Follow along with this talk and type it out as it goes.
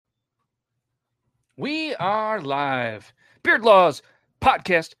We are live. Beard Laws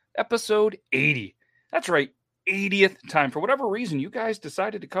Podcast, episode 80. That's right, 80th time. For whatever reason, you guys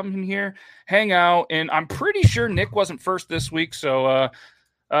decided to come in here, hang out, and I'm pretty sure Nick wasn't first this week, so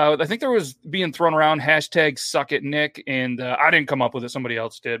I think there was being thrown around hashtag suck it Nick, and I didn't come up with it. Somebody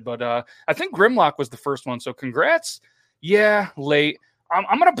else did, but I think Grimlock was the first one, so congrats. Yeah, late.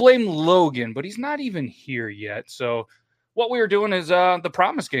 I'm going to blame Logan, but he's not even here yet. So what we were doing is the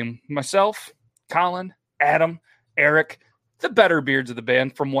promise game. Myself, Colin, Adam, Eric, the better beards of the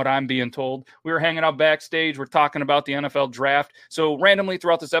band, from what I'm being told. We were hanging out backstage. We're talking about the NFL draft. So randomly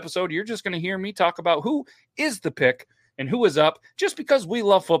throughout this episode, you're just going to hear me talk about who is the pick and who is up, just because we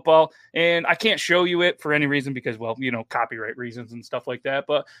love football. And I can't show you it for any reason because, well, copyright reasons and stuff like that.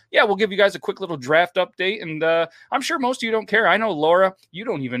 But yeah, we'll give you guys a quick little draft update. And I'm sure most of you don't care. I know, Laura, you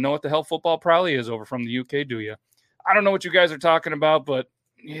don't even know what the hell football probably is over from the UK, do you? I don't know what you guys are talking about, but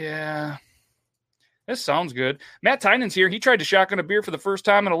yeah, this sounds good. Matt Tynan's here. He tried to shotgun a beer for the first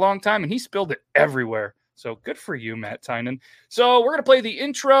time in a long time, and he spilled it everywhere. So good for you, Matt Tynan. So we're going to play the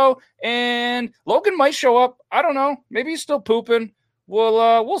intro, and Logan might show up. I don't know. Maybe he's still pooping.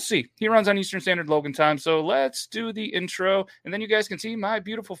 We'll see. He runs on Eastern Standard Logan time. So let's do the intro, and then you guys can see my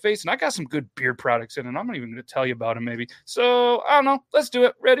beautiful face. And I got some good beer products in, and I'm not even going to tell you about them maybe. So I don't know. Let's do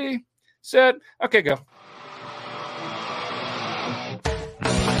it. Ready, set, okay, go.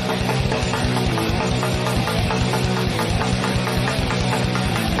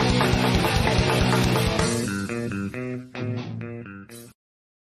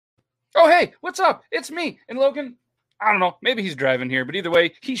 Oh, hey, what's up? It's me. And Logan, I don't know, maybe he's driving here, but either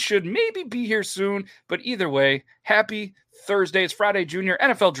way, he should maybe be here soon. But either way, happy Thursday. It's Friday Junior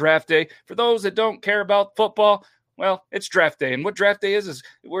NFL Draft Day. For those that don't care about football, well, it's draft day. And what draft day is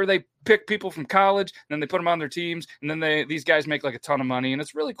where they pick people from college, and then they put them on their teams, and then these guys make like a ton of money, and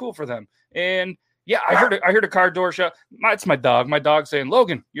it's really cool for them. And yeah, I heard a car door shut. It's my dog. My dog saying,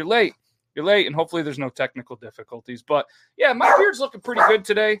 Logan, you're late. You're late, and hopefully there's no technical difficulties. But yeah, my beard's looking pretty good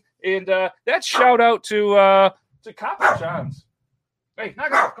today. And that shout out to Copper Johns. Hey, knock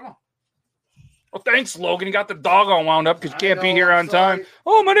it off. Come on. Well, thanks, Logan. You got the dog all wound up because you can't be here on time.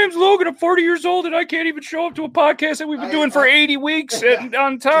 Oh, my name's Logan. I'm 40 years old, and I can't even show up to a podcast that we've been doing for 80 weeks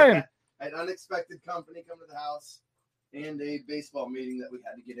on time. An unexpected company come to the house and a baseball meeting that we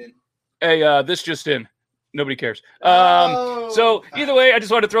had to get in. Hey, this just in. Nobody cares. So either way, I just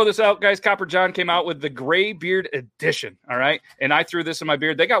wanted to throw this out, guys. Copper John came out with the Gray Beard Edition, all right? And I threw this in my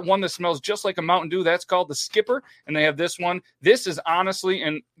beard. They got one that smells just like a Mountain Dew. That's called the Skipper, and they have this one. This is honestly,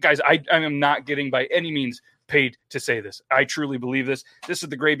 and guys, I am not getting by any means paid to say this. I truly believe this. This is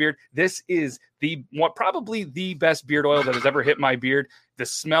the Gray Beard. This is probably the best beard oil that has ever hit my beard. The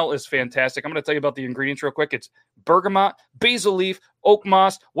smell is fantastic. I'm going to tell you about the ingredients real quick. It's bergamot, basil leaf, oak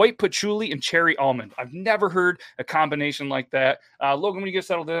moss, white patchouli, and cherry almond. I've never heard a combination like that. Logan, when you get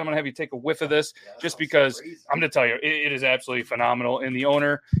settled in, I'm going to have you take a whiff of this just because crazy. I'm going to tell you, it is absolutely phenomenal. And the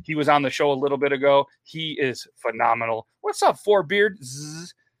owner, he was on the show a little bit ago. He is phenomenal. What's up, Four Beard?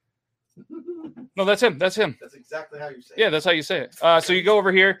 Zzz. No, that's him. That's him. That's exactly how you say it. Yeah, that's how you say it. So you go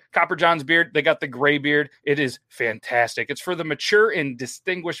over here, Copper John's beard. They got the Gray Beard. It is fantastic. It's for the mature and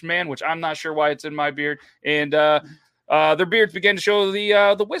distinguished man, which I'm not sure why it's in my beard. And their beards began to show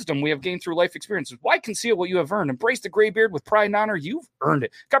the wisdom we have gained through life experiences. Why conceal what you have earned? Embrace the Gray Beard with pride and honor. You've earned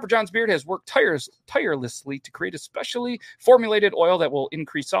it. Copper John's beard has worked tirelessly to create a specially formulated oil that will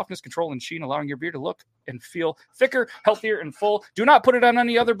increase softness, control, and sheen, allowing your beard to look and feel thicker, healthier, and full. Do not put it on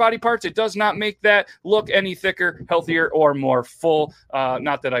any other body parts. It does not make that look any thicker, healthier, or more full.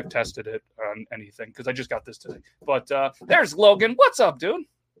 Not that I've tested it on anything because I just got this today. But there's Logan. What's up, dude?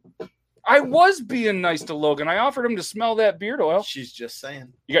 I was being nice to Logan. I offered him to smell that beard oil. She's just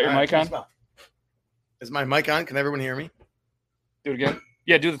saying. You got your mic on? Smell. Is my mic on? Can everyone hear me? Do it again.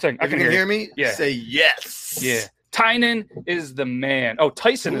 Yeah, do the thing. I can hear me. Yeah. Say yes. Yeah. Tynan is the man. Oh,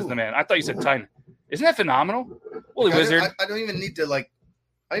 Tyson is the man. I thought you said Tynan. Isn't that phenomenal? Holy wizard. I don't even need to.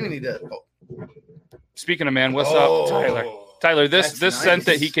 Speaking of man, what's up, Tyler? Tyler, this nice. Scent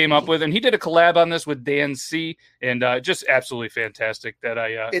that he came up with, and he did a collab on this with Dan C, and just absolutely fantastic.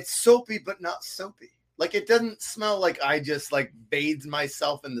 It's soapy, but not soapy. Like, it doesn't smell like I just like bathed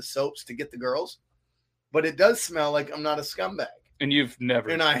myself in the soaps to get the girls, but it does smell like I'm not a scumbag. And you've never.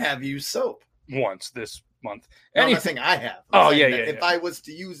 And I have used soap once this month. Anything I have. If I was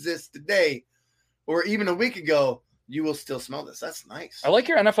to use this today, or even a week ago, you will still smell this. That's nice. I like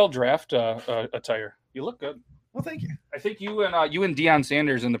your NFL draft attire. You look good. Well, thank you. I think you and Deion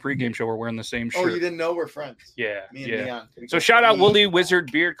Sanders in the pregame show were wearing the same shirt. Oh, you didn't know we're friends? Yeah. Me and Deion. So shout out Woolly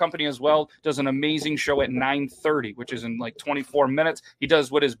Wizard Beard Company as well. Does an amazing show at 9:30, which is in like 24 minutes. He does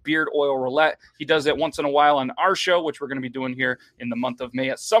what is beard oil roulette. He does it once in a while on our show, which we're going to be doing here in the month of May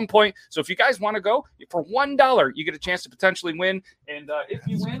at some point. So if you guys want to go, for $1, you get a chance to potentially win. And if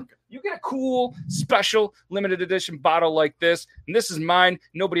you win, you get a cool, special, limited edition bottle like this. And this is mine.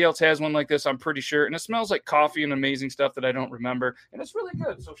 Nobody else has one like this, I'm pretty sure. And it smells like coffee and amazing stuff that I don't remember. And it's really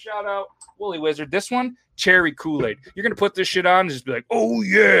good. So shout out Woolly Wizard. This one, cherry Kool-Aid. You're going to put this shit on and just be like, oh,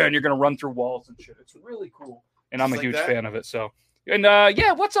 yeah. And you're going to run through walls and shit. It's really cool. And I'm a huge fan of it. So, and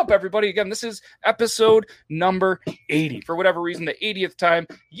yeah, what's up, everybody? Again, this is episode number 80. For whatever reason, the 80th time,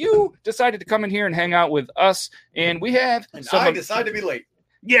 you decided to come in here and hang out with us. And we have I decided to be late.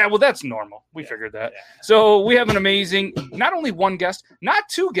 Yeah, well, that's normal. We figured that. Yeah. So we have an amazing, not only one guest, not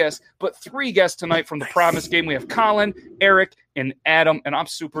two guests, but three guests tonight from the Promise Game. We have Colin, Eric, and Adam, and I'm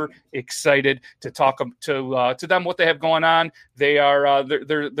super excited to talk to them what they have going on. They are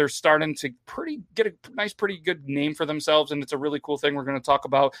they're starting to get a nice, pretty good name for themselves, and it's a really cool thing. We're going to talk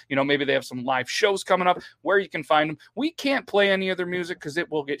about, maybe they have some live shows coming up where you can find them. We can't play any other music because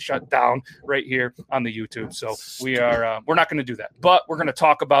it will get shut down right here on the YouTube. So we're not going to do that, but we're going to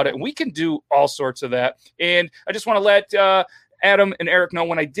talk about it, and we can do all sorts of that. And I just want to let Adam and Eric know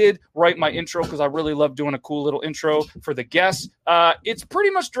when I did write my intro, because I really love doing a cool little intro for the guests. It's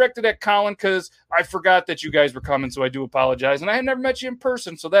pretty much directed at Colin because I forgot that you guys were coming, so I do apologize. And I had never met you in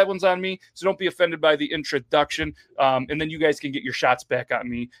person, so that one's on me. So don't be offended by the introduction. And then you guys can get your shots back on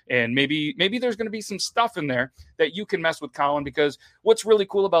me. And maybe there's going to be some stuff in there that you can mess with Colin, because what's really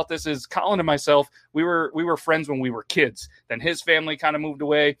cool about this is Colin and myself, we were friends when we were kids. Then his family kind of moved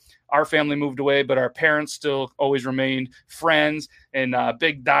away. Our family moved away, but our parents still always remained friends. And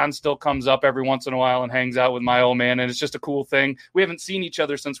Big Don still comes up every once in a while and hangs out with my old man. And it's just a cool thing. We haven't seen each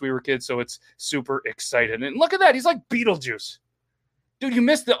other since we were kids, so it's super exciting. And look at that. He's like Beetlejuice. Dude, you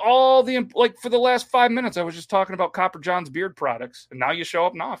missed for the last 5 minutes, I was just talking about Copper John's beard products. And now you show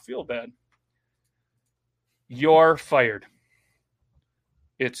up. Now I feel bad. You're fired.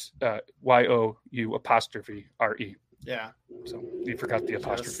 It's YOU''RE. Yeah. So you forgot the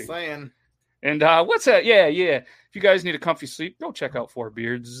apostrophe. Just saying. And what's that? Yeah. If you guys need a comfy sleep, go check out Four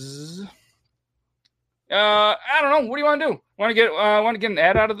Beards. I don't know. What do you want to do? Want to get an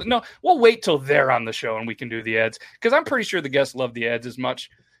ad out of the? No, we'll wait till they're on the show and we can do the ads, because I'm pretty sure the guests love the ads as much.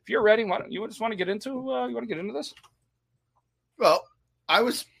 If you're ready, why don't you just want to get into? You want to get into this? Well, I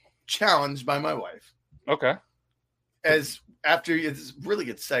was challenged by my wife. Okay. After it's a really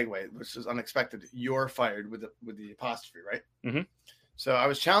good segue, which is unexpected. You're fired with the apostrophe, right? Mm-hmm. So I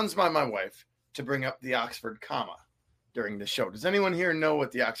was challenged by my wife to bring up the Oxford comma during the show. Does anyone here know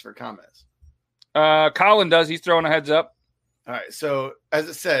what the Oxford comma is? Colin does. He's throwing a heads up. All right. So as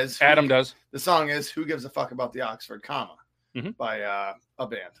it says, Adam does. The song is "Who Gives a Fuck About the Oxford Comma" by a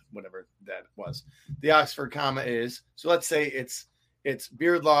band, whatever that was. The Oxford comma is, so let's say it's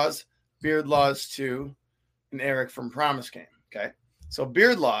Beard Laws 2, and Eric from Promise Game. Okay. So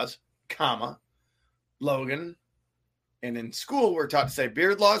Beard Laws, comma, Logan. And in school, we're taught to say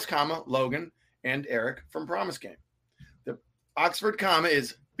Beard Laws, comma, Logan and Eric from Promise Game. The Oxford comma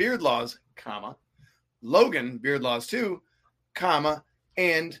is Beard Laws, comma, Logan, Beard Laws 2, comma,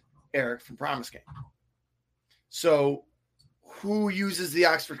 and Eric from Promise Game. So who uses the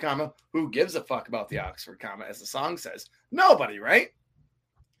Oxford comma? Who gives a fuck about the Oxford comma, as the song says? Nobody, right?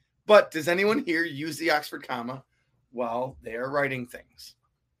 But does anyone here use the Oxford comma while they are writing things?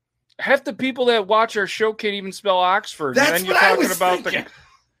 Half the people that watch our show can't even spell Oxford. That's and then what you're I talking was about thinking.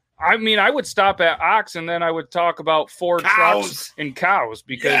 I would stop at Ox, and then I would talk about Ford Cows. trucks and cows,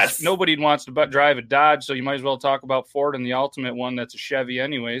 because Yes. nobody wants to drive a Dodge, so you might as well talk about Ford and the ultimate one that's a Chevy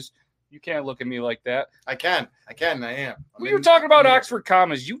anyways. You can't look at me like that. I am. When you're talking about Oxford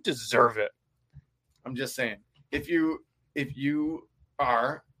commas, you deserve it. I'm just saying, if you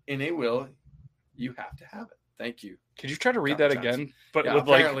are in a will, you have to have it. Thank you. Could you try to read that again? But Yeah, with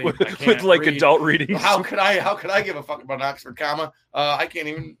apparently I can't with like read. adult reading. How could I give a fuck about an Oxford comma? I can't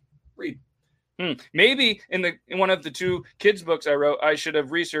even read. Maybe in one of the two kids' books I wrote, I should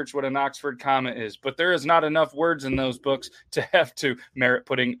have researched what an Oxford comma is, but there is not enough words in those books to have to merit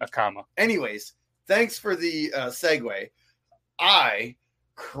putting a comma. Anyways, thanks for the segue. I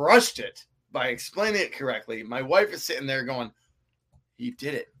crushed it by explaining it correctly. My wife is sitting there going, "You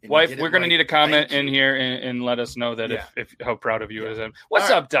did it." And Wife, you did we're it going to right. need a comment Thank in you." here and let us know that Yeah. if how proud of you is him.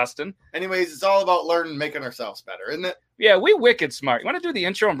 What's All right. up, Dustin? Anyways, it's all about learning and making ourselves better, isn't it? Yeah, we wicked smart. You want to do the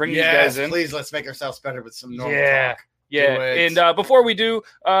intro and bring these guys in? Please, let's make ourselves better with some normal Yeah. talk. Yeah, and before we do,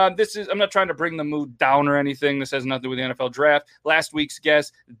 I'm not trying to bring the mood down or anything. This has nothing to do with the NFL draft. Last week's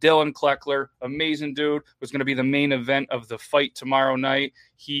guest, Dylan Kleckler, amazing dude, was going to be the main event of the fight tomorrow night.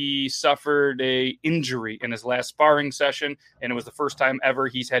 He suffered a injury in his last sparring session, and it was the first time ever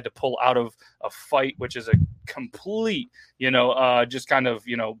he's had to pull out of a fight, which is a complete, just kind of,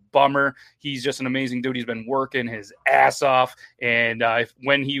 bummer. He's just an amazing dude. He's been working his ass off, and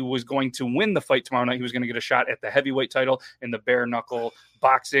when he was going to win the fight tomorrow night, he was going to get a shot at the heavyweight title in the bare knuckle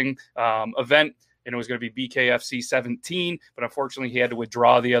boxing event. And it was going to be BKFC 17, but unfortunately he had to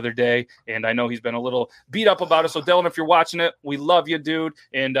withdraw the other day. And I know he's been a little beat up about it. So Dylan, if you're watching it, we love you, dude.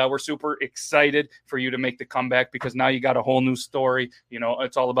 And we're super excited for you to make the comeback, because now you got a whole new story.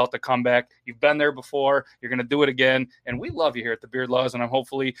 It's all about the comeback. You've been there before. You're going to do it again. And we love you here at the Beard Laws. And I'm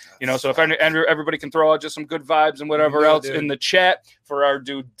hopefully, so if everybody can throw out just some good vibes and whatever else in the chat for our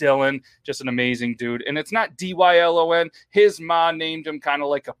dude, Dylan, just an amazing dude. And it's not Dylon. His ma named him kind of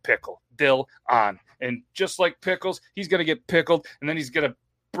like a pickle. Dill on, and just like pickles, he's going to get pickled, and then he's going to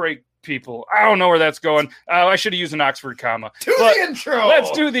break people. I don't know where that's going. I should have used an Oxford comma. The intro.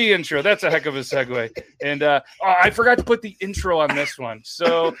 Let's do the intro. That's a heck of a segue. And I forgot to put the intro on this one,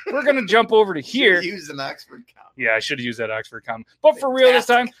 so we're going to jump over to here. Use an Oxford comma. Yeah, I should have used that Oxford comma. But for real this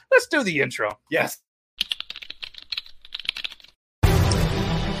time, let's do the intro. Yes.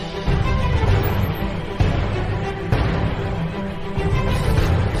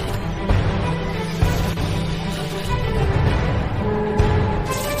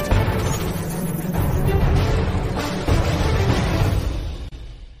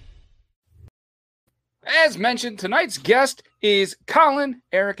 As mentioned, tonight's guest is Colin,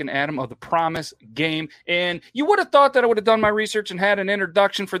 Eric, and Adam of the Promise Game. And you would have thought that I would have done my research and had an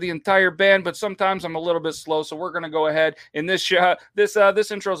introduction for the entire band, but sometimes I'm a little bit slow, so we're going to go ahead. And this intro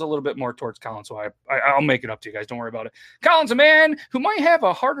is a little bit more towards Colin, so I'll make it up to you guys. Don't worry about it. Colin's a man who might have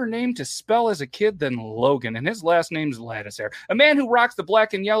a harder name to spell as a kid than Logan, and his last name's Lattisair. A man who rocks the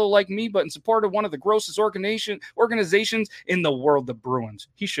black and yellow like me, but in support of one of the grossest organizations in the world, the Bruins.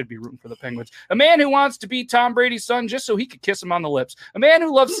 He should be rooting for the Penguins. A man who wants to be Tom Brady's son just so he could kiss him on the lips. A man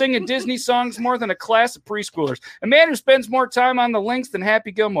who loves singing Disney songs more than a class of preschoolers. A man who spends more time on the links than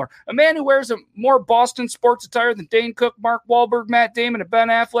Happy Gilmore. A man who wears more Boston sports attire than Dane Cook, Mark Wahlberg, Matt Damon, and Ben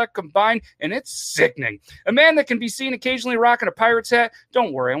Affleck combined, and it's sickening. A man that can be seen occasionally rocking a Pirates hat.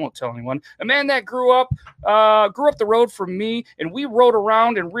 Don't worry, I won't tell anyone. A man that grew up the road from me, and we rode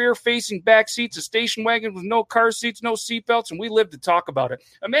around in rear-facing back seats of station wagons with no car seats, no seatbelts, and we lived to talk about it.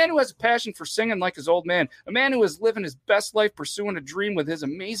 A man who has a passion for singing like his old man. A man who is living his best life pursuing a dream with his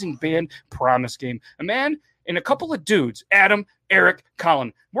amazing band, Promise Game. A man and a couple of dudes, Adam, Eric,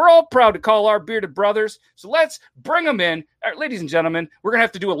 Colin. We're all proud to call our bearded brothers, so let's bring them in. All right, ladies and gentlemen, we're going to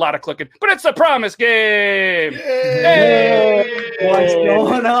have to do a lot of clicking, but it's the Promise Game! Hey! What's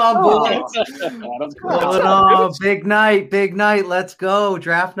going on, boys? What's going on? Big night. Let's go.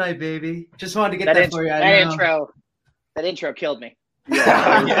 Draft night, baby. Just wanted to get that for you. That intro killed me.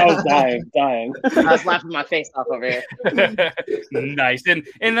 Yeah, I was dying. I was laughing my face off over here. Nice. And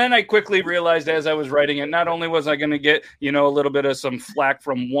then I quickly realized as I was writing it, not only was I going to get, a little bit of some flack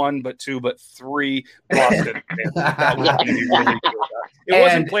from one, but two, but three Boston fans. That was going to be really good. It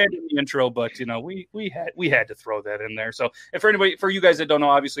wasn't planned in the intro, but we had to throw that in there. So, and for you guys that don't know,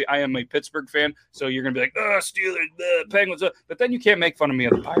 obviously I am a Pittsburgh fan, so you're gonna be like, Steelers, Penguins, but then you can't make fun of me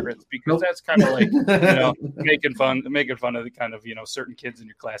of the Pirates, because that's kind of like making fun of the kind of certain kids in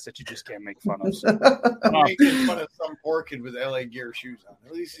your class that you just can't make fun of. So, making fun of some poor kid with LA Gear shoes on.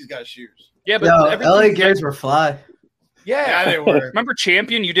 At least he's got shoes. Yeah, but LA Gears were fly. Yeah, they were. Remember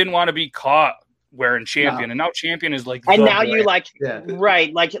Champion? You didn't want to be caught wearing Champion, and now Champion is like. And now you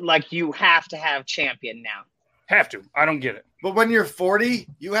right, like you have to have Champion now. Have to. I don't get it. But when you're 40,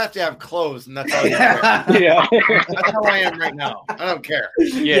 you have to have clothes, and that's all you Yeah. That's how I am right now. I don't care.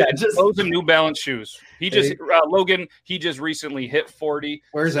 Yeah, just clothes and New Balance shoes. He just Logan. He just recently hit 40.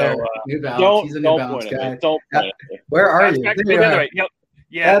 Where's Eric? New Balance. He's a New Balance guy. Don't point it. Where are you? Yep.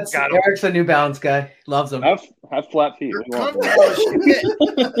 Yeah, got him. Eric's a New Balance guy. Loves them. Have flat feet. You're comfortable as shit.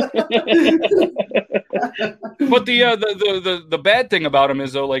 But the bad thing about him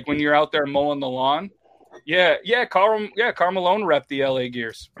is though, like when you're out there mowing the lawn. Yeah, Carl Malone repped the LA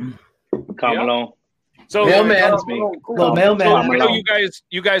Gears. Carl Malone. So mailman, Cool. mailman. So I know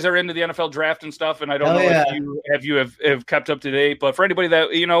you guys are into the NFL draft and stuff, and I don't know if you have kept up to date. But for anybody that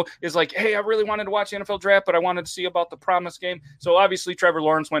is like, hey, I really wanted to watch the NFL draft, but I wanted to see about the promise game. So obviously Trevor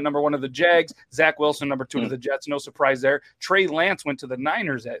Lawrence went number 1 to the Jags, Zach Wilson number 2 to the Jets. No surprise there. Trey Lance went to the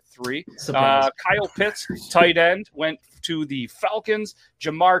Niners at 3. Kyle Pitts, tight end, went to the Falcons.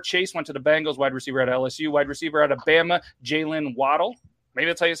 Jamar Chase went to the Bengals. Wide receiver at LSU. Wide receiver at Bama, Jalen Waddle. Maybe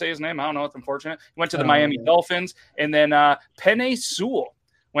that's how you say his name. I don't know. It's unfortunate. He went to the Miami Dolphins. And then Penei Sewell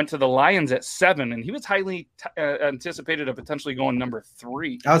went to the Lions at 7. And he was highly anticipated of potentially going number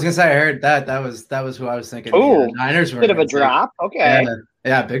 3. I was going to say, I heard that. That was who I was thinking. Oh, Niners were bit of a drop. Okay.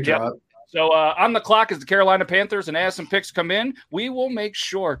 Yeah, big drop. So on the clock as the Carolina Panthers and as some picks come in, we will make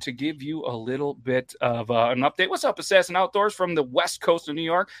sure to give you a little bit of an update. What's up, Assassin Outdoors from the west coast of New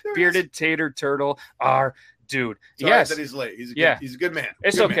York? Bearded Tater Turtle, our dude. Sorry that he's late. He's a good man.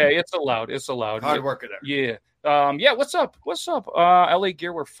 It's good okay. Man. It's allowed. Hard worker there. Yeah. What's up? LA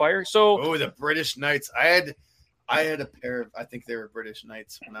Gear were fire. So the British Knights. I had a pair of, I think they were British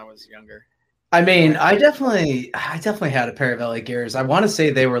Knights when I was younger. I mean, I definitely had a pair of LA Gears. I want to say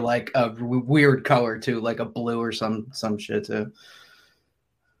they were like a weird color too, like a blue or some shit too.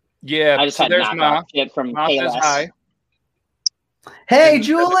 Yeah, I just had knockoff shit from KLS. Hey,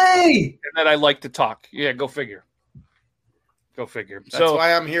 Julie! And that I like to talk. Yeah, go figure. That's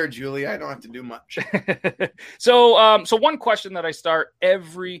why I'm here, Julie. I don't have to do much. So one question that I start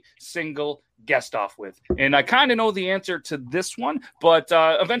every single guest off with, and I kind of know the answer to this one, but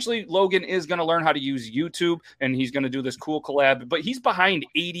eventually Logan is going to learn how to use YouTube, and he's going to do this cool collab, but he's behind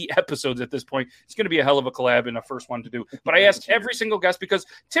 80 episodes at this point. It's going to be a hell of a collab and a first one to do. But I ask every single guest because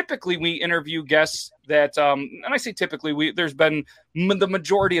typically we interview guests that, and I say typically, there's been the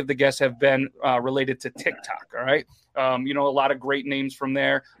majority of the guests have been related to TikTok. All right. A lot of great names from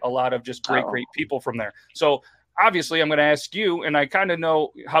there, a lot of just great people from there. So obviously I'm going to ask you, and I kind of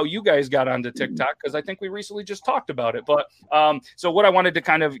know how you guys got onto TikTok because I think we recently just talked about it. But so what I wanted to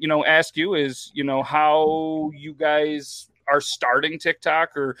kind of, ask you is, how you guys are starting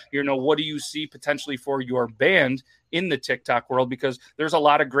TikTok, or, what do you see potentially for your band in the TikTok world? Because there's a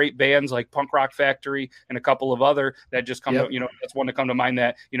lot of great bands like Punk Rock Factory and a couple of other that just come to, that's one to come to mind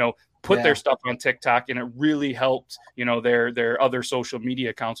that, put their stuff on TikTok, and it really helped, their other social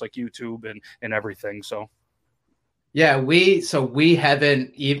media accounts like YouTube and everything. So. Yeah, we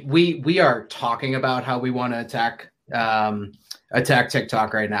are talking about how we want to attack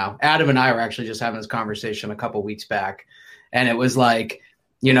TikTok right now. Adam and I were actually just having this conversation a couple weeks back, and it was like,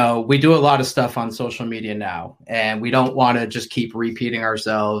 we do a lot of stuff on social media now, and we don't want to just keep repeating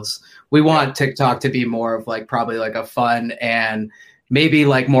ourselves. We want TikTok to be more of like probably like a fun and maybe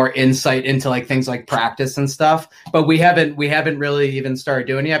like more insight into like things like practice and stuff, but we haven't really even started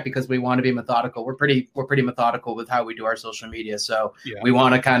doing it yet because we want to be methodical. We're pretty methodical with how we do our social media. So we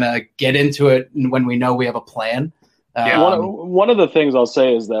want to kind of get into it when we know we have a plan. One of the things I'll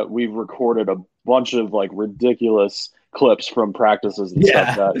say is that we've recorded a bunch of like ridiculous clips from practices and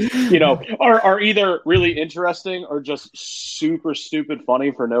stuff that, are either really interesting or just super stupid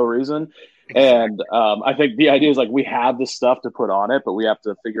funny for no reason. And I think the idea is like we have the stuff to put on it, but we have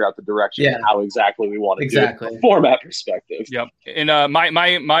to figure out the direction and how exactly we want to do it from a format perspective. Yep. And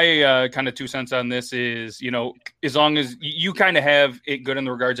my kind of 2 cents on this is, as long as you kind of have it good in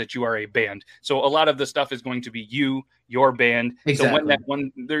the regards that you are a band. So a lot of the stuff is going to be your band. Exactly. So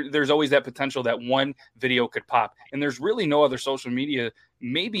when there's always that potential that one video could pop, and there's really no other social media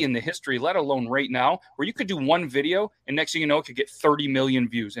maybe in the history, let alone right now, where you could do one video and next thing you know, it could get 30 million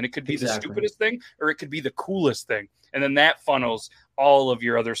views, and it could be the stupidest thing or it could be the coolest thing. And then that funnels all of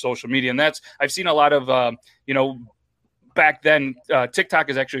your other social media. And I've seen a lot of, back then, TikTok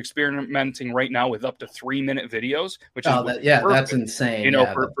is actually experimenting right now with up to 3-minute videos, which is perfect, that's insane.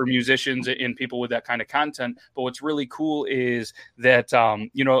 For musicians and people with that kind of content. But what's really cool is that,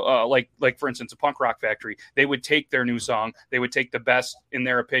 like for instance, a Punk Rock Factory, they would take their new song, they would take the best, in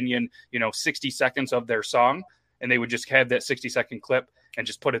their opinion, 60 seconds of their song, and they would just have that 60-second clip and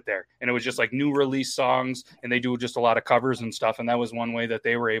just put it there. And it was just like new release songs, and they do just a lot of covers and stuff. And that was one way that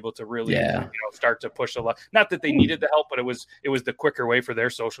they were able to really, start to push a lot. Not that they needed the help, but it was the quicker way for their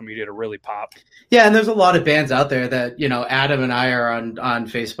social media to really pop. Yeah. And there's a lot of bands out there that, Adam and I are on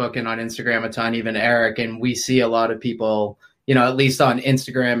Facebook and on Instagram a ton, even Eric. And we see a lot of people, at least on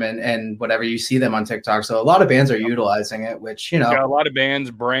Instagram and whatever, you see them on TikTok. So a lot of bands are utilizing it, which, Yeah, a lot of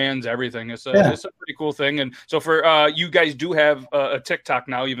bands, brands, everything. It's a pretty cool thing. And so for you guys do have a TikTok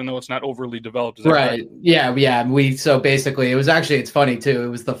now, even though it's not overly developed. Is that right? correct? Yeah. So basically it's funny too. It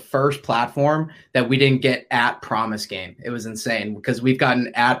was the first platform that we didn't get at Promise Game. It was insane because we've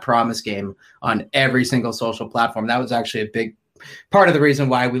gotten at Promise Game on every single social platform. That was actually a big part of the reason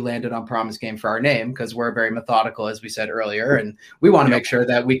why we landed on Promise Game for our name, because we're very methodical, as we said earlier, and we want to make sure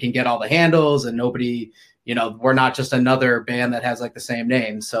that we can get all the handles and nobody, we're not just another band that has like the same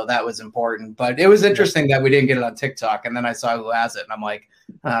name. So that was important. But it was interesting that we didn't get it on TikTok, and then I saw who has it, and I'm like,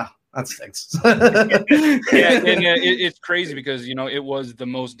 that stinks. It's crazy because it was the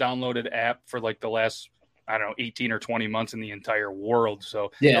most downloaded app for like the last 18 or 20 months in the entire world.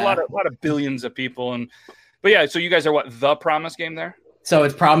 So a lot of billions of people. But yeah, so you guys are what, the Promise Game there? So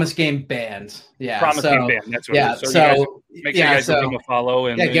it's Promise Game Band. Yeah. Promise Game Band. That's what it is. So you guys, make sure you guys give them a follow.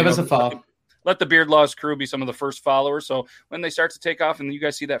 And give us a follow. Let the Beard Laws crew be some of the first followers. So when they start to take off and you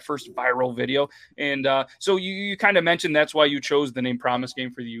guys see that first viral video. And so you kind of mentioned that's why you chose the name Promise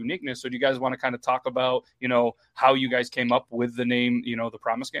Game for the uniqueness. So do you guys want to kind of talk about, how you guys came up with the name, the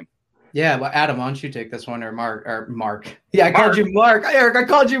Promise Game? Yeah, well, Adam, why don't you take this one, or Mark? Yeah, I called you Mark. Eric, I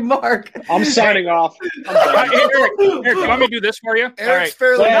called you Mark. I'm signing off. Eric, you want me to do this for you? Eric's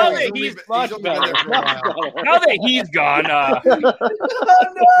fairly now that he's gone.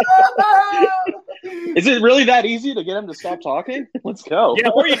 Is it really that easy to get him to stop talking? Let's go. Yeah,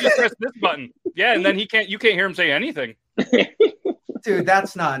 or you just press this button. Yeah, and then you can't hear him say anything. Dude,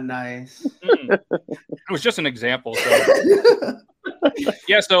 that's not nice. It was just an example. So.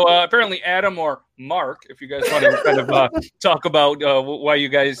 Yeah, so apparently Adam or Mark, if you guys want to kind of talk about why you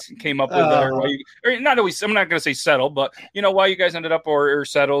guys came up with that, I'm not going to say settle, but why you guys ended up or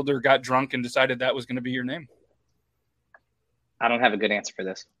settled or got drunk and decided that was going to be your name. I don't have a good answer for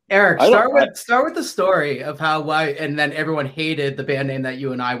this. Eric, start with the story of why, and then everyone hated the band name that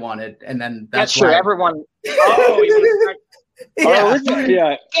you and I wanted, and then that's sure. Why. Everyone. Oh, you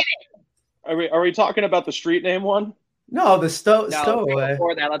yeah. Are we talking about the street name one? No, the Stowaway.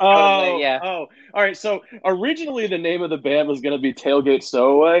 Before that, let's go yeah. Oh, all right. So originally the name of the band was going to be Tailgate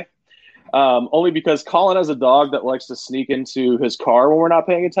Stowaway, only because Colin has a dog that likes to sneak into his car when we're not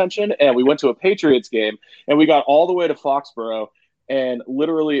paying attention. And we went to a Patriots game, and we got all the way to Foxborough and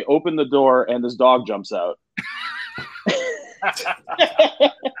literally opened the door, and this dog jumps out.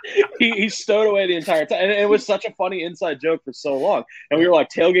 he stowed away the entire time, and it was such a funny inside joke for so long. And we were like,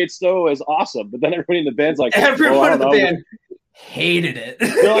 "Tailgate Stowaway is awesome," but then everybody in the band's like, everyone in the band hated it.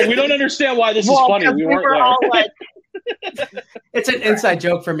 They're like, "We don't understand why this is funny." We were all like, "It's an inside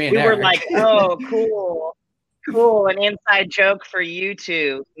joke for me." And we were like, "Oh, cool, an inside joke for you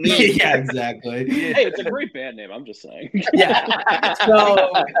two." Yeah, exactly. Hey, it's a great band name. I'm just saying. Yeah.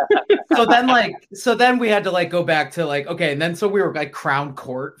 So then we had to go back to okay, and then so we were Crown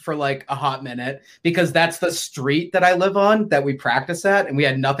Court for a hot minute because that's the street that I live on that we practice at, and we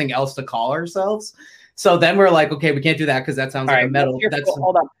had nothing else to call ourselves. So then we're like, okay, we can't do that because that sounds like a metal.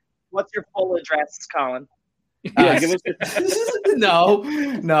 Hold on. What's your full address, Colin? Give us No.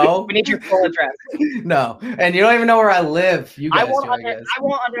 We need your full address. No, and you don't even know where I live. You guys I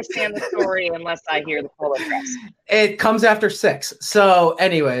won't understand the story unless I hear the full address. It comes after 6. So,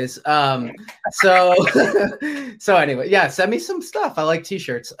 anyways, so anyway, yeah. Send me some stuff. I like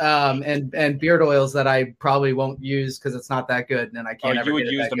T-shirts, and beard oils that I probably won't use because it's not that good, and I can't. You would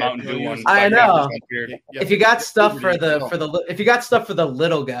use the Mountain Dew one. I know. If you got stuff for the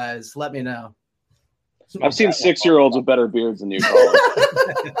little guys, let me know. I've seen 6-year-olds with better beards than you,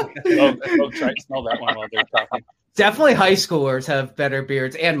 Colin. Try to smell that one while they're talking. Definitely high schoolers have better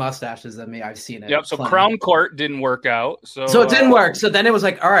beards and mustaches than me. I've seen it. Yep. So Crown Court didn't work out. So it didn't work. So then it was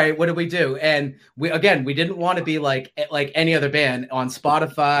all right, what do we do? And we didn't want to be like any other band on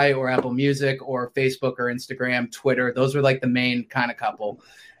Spotify or Apple Music or Facebook or Instagram, Twitter. Those were the main kind of couple.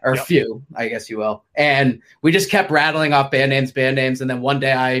 Or few, I guess you will. And we just kept rattling off band names. And then one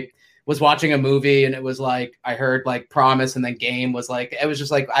day I was watching a movie and it was I heard Promise, and then Game was it was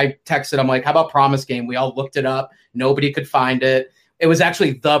just I texted, I'm like, how about Promise Game? We all looked it up. Nobody could find it. It was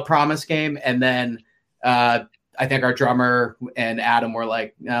actually the Promise Game. And then I think our drummer and Adam were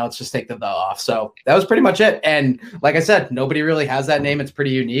like, no, let's just take the off. So that was pretty much it. And like I said, nobody really has that name. It's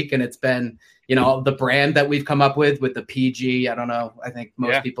pretty unique. And it's been, the brand that we've come up with the PG. I don't know. I think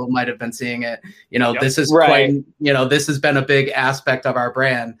most people might have been seeing it. This is quite, this has been a big aspect of our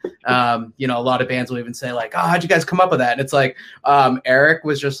brand. A lot of bands will even say how'd you guys come up with that? And it's Eric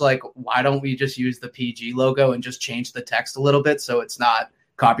was just why don't we just use the PG logo and just change the text a little bit so it's not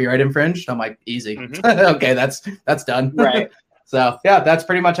copyright infringed. I'm like, easy. Okay, that's done. Right. So yeah, that's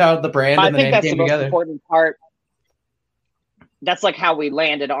pretty much how the brand and the name that's came the most together. important part. That's like how we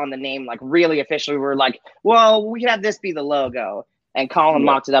landed on the name, like really officially. We were like, well, we can have this be the logo. And Colin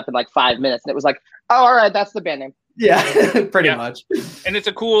mocked it up in like 5 minutes. And it was like, oh, all right, that's the band name. Yeah, pretty much. And it's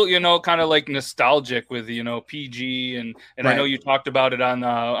a cool, kind of like nostalgic with, PG. And Right. I know you talked about it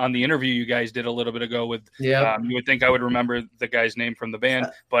on the interview you guys did a little bit ago with, you would think I would remember the guy's name from the band,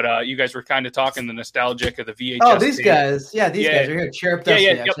 but you guys were kind of talking the nostalgic of the VHS. Oh, these guys. Yeah, these guys are here. Cheer up,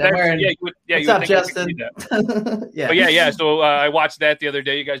 Dusty. What's up, Justin? Yeah. So I watched that the other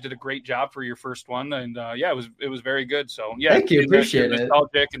day. You guys did a great job for your first one. And it was very good. So yeah. Thank you. Appreciate it.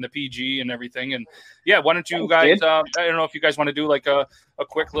 Nostalgic and the PG and everything. And yeah, why don't you guys, I don't know if you guys want to do like a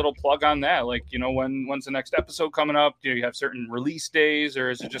quick little plug on that. Like, when's the next episode coming up? Do you have certain release days, or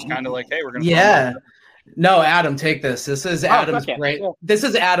is it just kind of like, hey, we're going to. Yeah. No, Adam, take this. This is Adam's brain. Yeah. This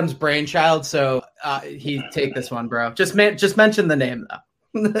is Adam's brainchild. So he take this one, bro. Just mention the name though.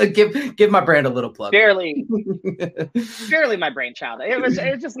 give my brand a little plug. Barely my brainchild. It was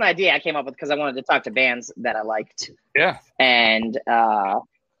just an idea I came up with because I wanted to talk to bands that I liked. Yeah. And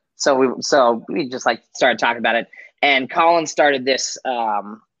so we just like started talking about it. And Colin started this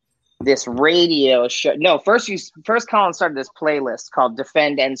this radio show. No, first Colin started this playlist called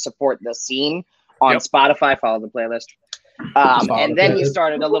Defend and Support the Scene on Spotify. Follow the playlist. And then he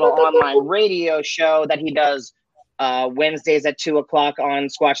started a little online radio show that he does Wednesdays at 2:00 on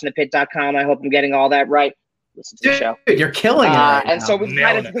squatchinthepit.com. I hope I'm getting all that right. Listen to the show. Dude, you're killing it. And so we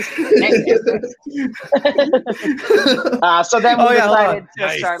kind of so then we decided to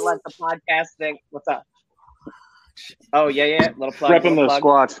start like the podcast thing. What's up? Oh yeah, little plug. Repping the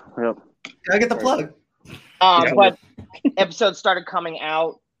Squatch. Yep. Gotta get the plug. But episodes started coming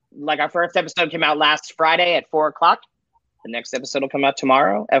out. Like our first episode came out last Friday at 4:00. The next episode will come out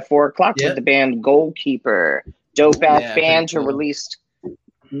tomorrow at 4:00 with the band Goalkeeper. Dope ass band who released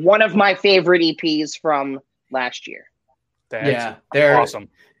one of my favorite EPs from last year. They're awesome.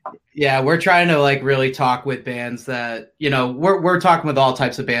 Yeah, we're trying to like really talk with bands that, we're talking with all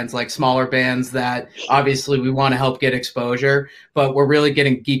types of bands, like smaller bands that obviously we want to help get exposure, but we're really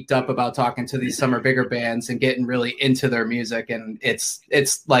getting geeked up about talking to these summer bigger bands and getting really into their music. And it's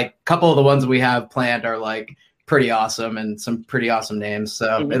like a couple of the ones we have planned are like pretty awesome and some pretty awesome names.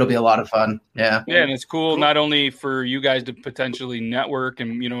 So it'll be a lot of fun. Yeah. Yeah. And it's cool not only for you guys to potentially network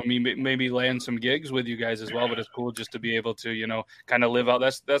and, maybe land some gigs with you guys as well, but it's cool just to be able to, kind of live out.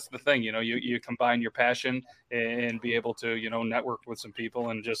 That's the thing, you combine your passion and be able to, network with some people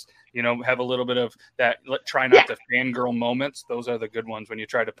and just, have a little bit of that, try not to fangirl moments. Those are the good ones when you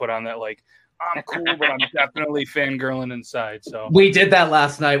try to put on that, like, I'm cool, but I'm definitely fangirling inside. So we did that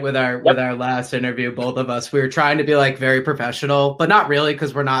last night with our last interview. Both of us, we were trying to be like very professional, but not really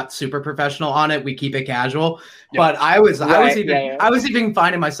because we're not super professional on it. We keep it casual. But I was even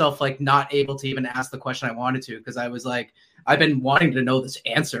finding myself like not able to even ask the question I wanted to because I was like, I've been wanting to know this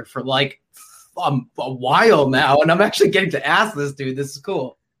answer for like a while now, and I'm actually getting to ask this dude. This is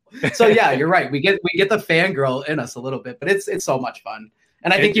cool. So yeah, you're right. We get the fangirl in us a little bit, but it's so much fun.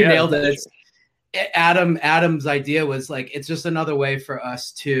 And I think you nailed it. Adam's idea was like, it's just another way for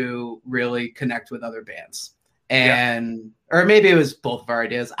us to really connect with other bands. Or maybe it was both of our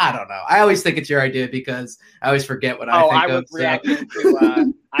ideas. I don't know. I always think it's your idea because I always forget what I think of. Reacting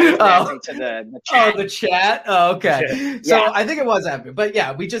to, I was reacting to the chat. Oh, the chat? Oh, okay. So I think it was Adam. But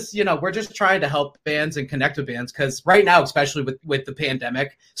yeah, we just, we're just trying to help bands and connect with bands because right now, especially with the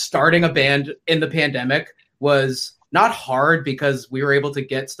pandemic, starting a band in the pandemic was not hard because we were able to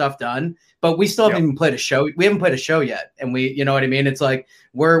get stuff done, but we still haven't even played a show. We haven't played a show yet. And we, you know what I mean? It's like,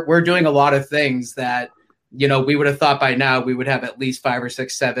 we're doing a lot of things that, we would have thought by now we would have at least 5 or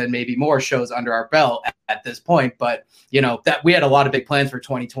 6, 7, maybe more shows under our belt at this point. But, that we had a lot of big plans for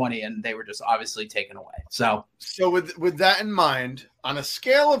 2020 and they were just obviously taken away. So with that in mind, on a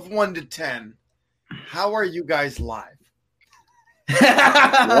scale of 1 to 10, how are you guys live?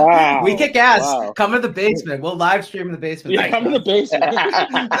 Wow. We kick ass. Wow. Come to the basement. We'll live stream in the basement. Yeah, come to the basement.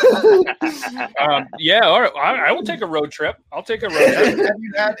 All right. I will take a road trip. I'll take a road trip.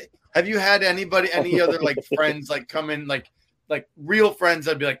 Have you had any other like friends like come in like real friends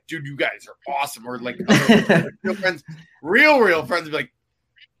that'd be like, dude, you guys are awesome, or like real friends would be like,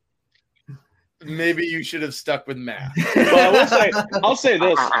 maybe you should have stuck with Matt. Well, I'll say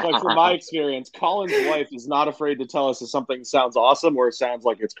this, like from my experience, Colin's wife is not afraid to tell us if something sounds awesome or it sounds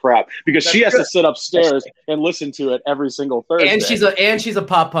like it's crap because she has to sit upstairs and listen to it every single Thursday. And she's a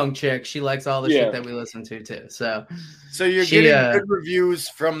pop punk chick. She likes all the shit that we listen to too. So you're getting good reviews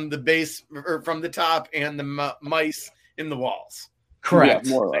from the base or from the top and the mice in the walls. Correct.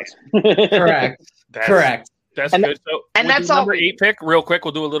 Yeah, more or less. Correct. Correct. That's good. So, and that's all. Number 8 pick, real quick.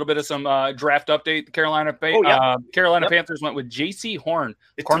 We'll do a little bit of some draft update. Carolina Panthers went with J.C. Horn,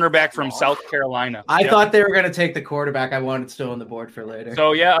 cornerback from South Carolina. I thought they were going to take the quarterback. I wanted still on the board for later.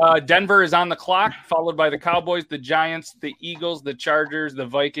 So Denver is on the clock, followed by the Cowboys, the Giants, the Eagles, the Chargers, the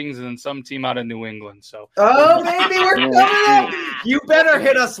Vikings, and then some team out of New England. So, baby, we're coming up. You better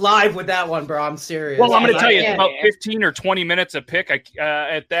hit us live with that one, bro. I'm serious. Well, I'm going to tell you, it's about 15 or 20 minutes a pick.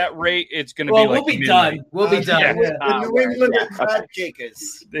 At that rate, it's going to be like we'll be done. We'll be done. The New England crab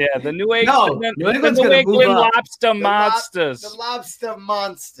cakers. Yeah, the New England. New England's going to move up. Lobster Monsters. The Lobster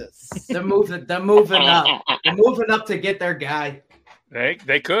Monsters. They're moving up. They're moving up to get their guy.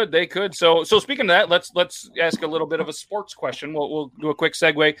 They could. So speaking of that, let's ask a little bit of a sports question. We'll do a quick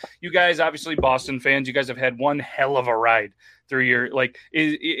segue. You guys, obviously Boston fans, you guys have had one hell of a ride through your last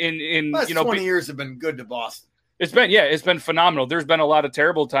 20 years have been good to Boston. It's been phenomenal. There's been a lot of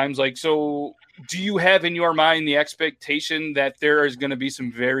terrible times. So do you have in your mind the expectation that there is going to be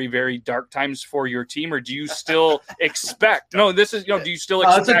some very, very dark times for your team, or do you still expect? No, this is, do you still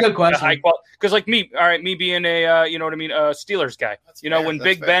expect? That's a good question. High quality? Because like me, all right, me being a, a Steelers guy, when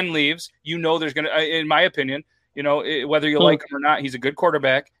Big Ben leaves, there's going to, in my opinion, whether you like him or not, he's a good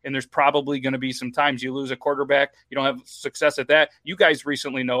quarterback, and there's probably going to be some times you lose a quarterback, you don't have success at that. You guys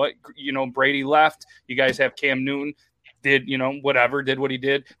recently know it. Brady left. You guys have Cam Newton. Did what he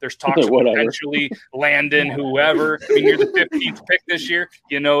did. There's talks of potentially Landon, whoever. I mean, you're the 15th pick this year.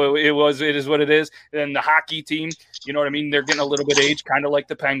 It is what it is. And the hockey team, they're getting a little bit age, kind of like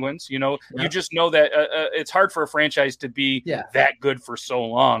the Penguins. You just know that it's hard for a franchise to be that good for so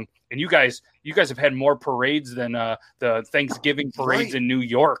long. And you guys have had more parades than the Thanksgiving parades in New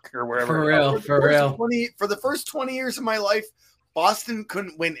York or wherever. For real. For the first 20 years of my life, Boston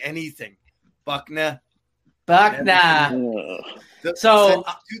couldn't win anything. Buckner. So,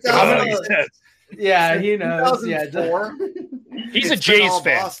 yeah, he knows. Yeah, he's a Jays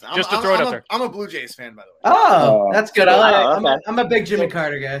fan. Just to throw it out there, I'm a Blue Jays fan, by the way. Oh, that's good. I'm a big Jimmy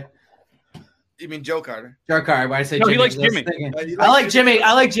Carter guy. You mean Joe Carter? Joe Carter. Why I say Jimmy? He likes Jimmy. I like Jimmy.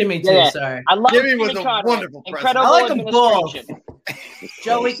 I like Jimmy too. Yeah. Sorry. I love Jimmy was Jimmy a Carter. wonderful president. I like them both.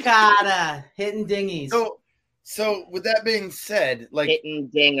 Joey Carter hitting dingies. So with that being said, like hitting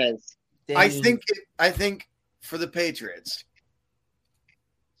dingers. I think for the Patriots,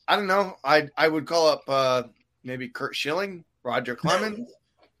 I don't know. I would call up maybe Kurt Schilling, Roger Clemens.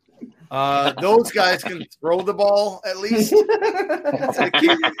 Those guys can throw the ball at least.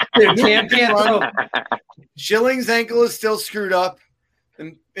 Can't throw. Schilling's ankle is still screwed up,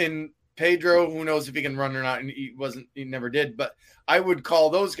 and Pedro, who knows if he can run or not, and he never did. But I would call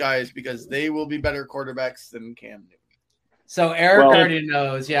those guys because they will be better quarterbacks than Cam Newton. So Eric already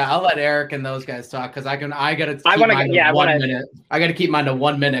knows. Yeah, I'll let Eric and those guys talk because I gotta keep mine to 1 minute. I gotta keep mine to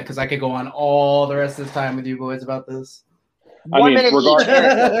 1 minute because I could go on all the rest of this time with you boys about this.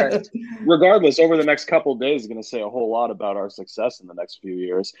 Regardless, over the next couple of days is going to say a whole lot about our success in the next few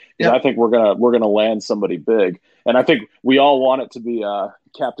years. I think we're gonna land somebody big, and I think we all want it to be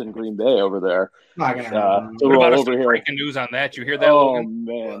Captain Green Bay over there. What about some breaking news on that? You hear that? Oh Logan?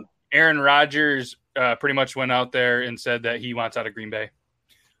 Man, Aaron Rodgers pretty much went out there and said that he wants out of Green Bay.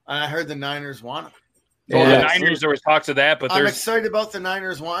 I heard the Niners want him. Well, the Niners, there was talks of that, but I'm excited about the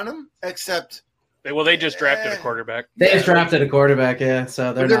Niners want him, except. Well, they just drafted a quarterback. They just drafted a quarterback, yeah.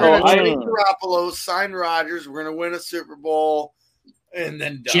 So they're going to trade Garoppolo, sign Rodgers. We're going to win a Super Bowl, and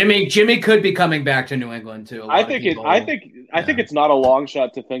then Jimmy could be coming back to New England too. I think it's not a long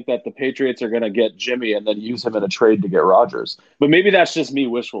shot to think that the Patriots are going to get Jimmy and then use him in a trade to get Rodgers. But maybe that's just me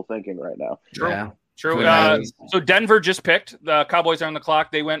wishful thinking right now. True. Yeah. True. So Denver just picked. The Cowboys are on the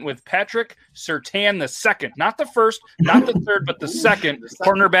clock. They went with Patrick Surtain the second, not the first, not the third, but the second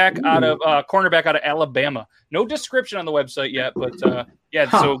cornerback out of Alabama. No description on the website yet, but So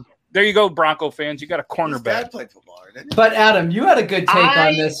there you go, Bronco fans. You got a cornerback. His dad played football, didn't he? But Adam, you had a good take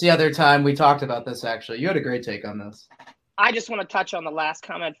on this the other time we talked about this. Actually, you had a great take on this. I just want to touch on the last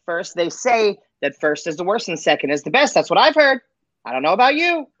comment first. They say that first is the worst and second is the best. That's what I've heard. I don't know about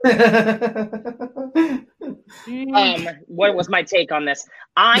you. What was my take on this?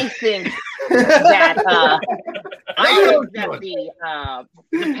 I think that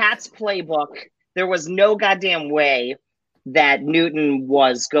the Pats playbook, there was no goddamn way that Newton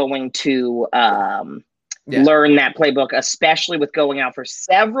was going to learn that playbook, especially with going out for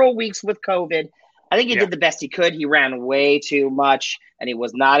several weeks with COVID. I think he did the best he could. He ran way too much, and he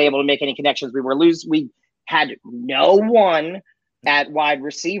was not able to make any connections. We had no one at wide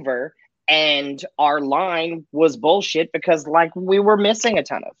receiver, and our line was bullshit because we were missing a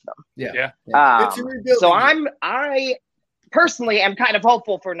ton of them. Yeah. So personally am kind of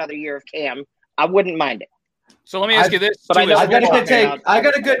hopeful for another year of Cam. I wouldn't mind it. So let me ask you this. But I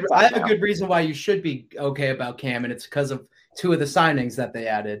have a good reason why you should be okay about Cam, and it's because of two of the signings that they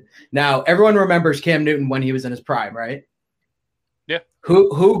added. Now, everyone remembers Cam Newton when he was in his prime, right? Yeah.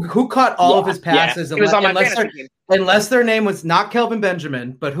 Who caught all of his passes? He was on my fantasy team. Unless their name was not Kelvin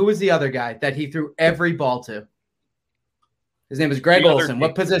Benjamin, but who was the other guy that he threw every ball to? His name was Greg Olsen.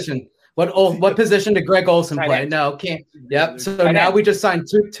 What position? What position did Greg Olsen play? No, can't. Yep. So now we just signed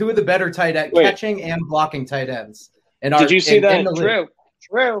two of the better tight end, catching and blocking tight ends. Did you see that?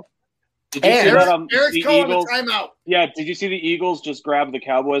 True. Did you see that? Eric's calling a timeout. Yeah. Did you see the Eagles just grab the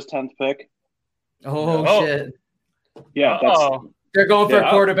Cowboys' 10th pick? Shit. Yeah. They're going for a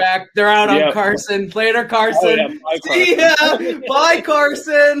quarterback. They're out on Carson. Later, Carson. See ya. Bye,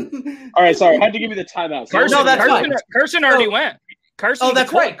 Carson. All right, sorry. I had to give you the timeout. Carson already went. Carson.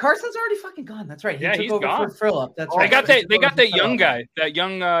 That's right. Carson's already fucking gone. That's right. He's over gone. For Phillip. That's right. They got that young guy. That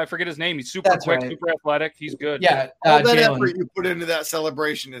young, I forget his name. He's super quick, super athletic. He's good. Yeah. All that effort you put into that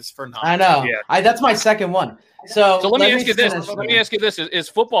celebration is for nothing. I know. Yeah. That's my second one. So let me ask you this. Let me ask you this: is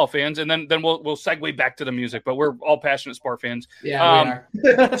football fans, and then we'll segue back to the music. But we're all passionate sport fans. Yeah, we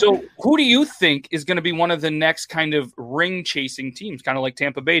are. So who do you think is going to be one of the next kind of ring chasing teams, kind of like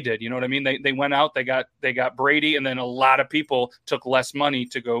Tampa Bay did? You know what I mean? They went out, they got Brady, and then a lot of people took less money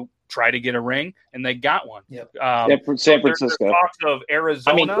to go try to get a ring, and they got one. Yep. San Francisco. There's talks of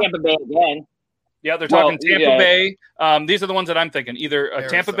Arizona. Tampa Bay again. Yeah, they're talking Tampa Bay. These are the ones that I'm thinking. Either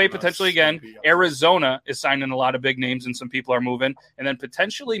Tampa Bay potentially again. Arizona is signing a lot of big names and some people are moving. And then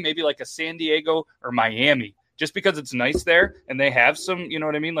potentially maybe like a San Diego or Miami just because it's nice there and they have some, you know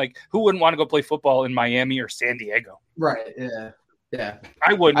what I mean? Like who wouldn't want to go play football in Miami or San Diego? Right, yeah. Yeah.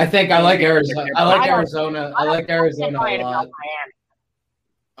 I would. I think I like Arizona. I like Arizona a lot.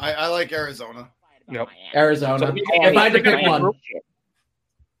 I like Arizona. Yep. Arizona. So, if I had to pick one.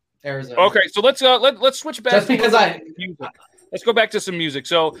 Arizona. Okay, so let's switch back. Just because let's go back to some music.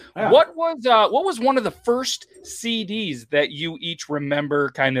 So, what was one of the first CDs that you each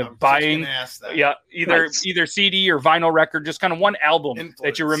remember kind of buying? Yeah, either CD or vinyl record, just kind of one album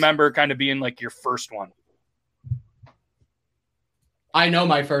that you remember kind of being like your first one. I know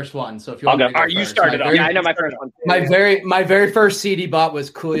my first one, so if you want to you started off. Yeah, I know my first one. My very first CD bought was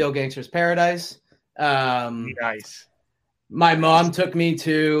Coolio Gangsta's Paradise. Nice. My mom took me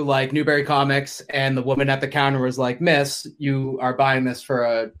to like Newberry Comics, and the woman at the counter was like, "Miss, you are buying this for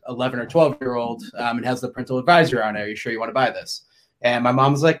a 11 or 12-year-old. It has the parental advisory on it. Are you sure you want to buy this?" And my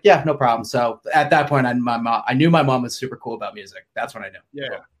mom was like, "Yeah, no problem." So at that point, I knew my mom was super cool about music. That's when I knew.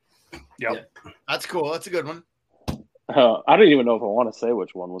 Yeah. That's cool. That's a good one. I don't even know if I want to say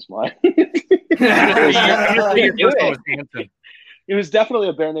which one was mine. It was definitely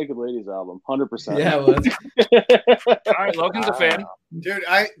a Bare Naked Ladies album, 100%. Yeah, it was. All right, Logan's a fan.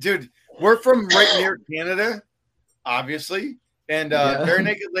 Dude, we're from right near Canada, obviously, and Bare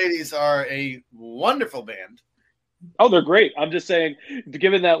Naked Ladies are a wonderful band. Oh, they're great. I'm just saying,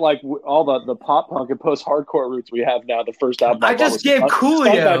 given that like all the pop punk and post hardcore roots we have now, the first album I just gave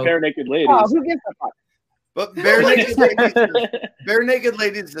Coolio Bare Naked Ladies. Oh, who gives a fuck? But Bare Naked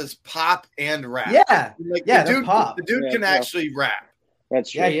Ladies is pop and rap. Yeah, like pop. The dude can actually rap.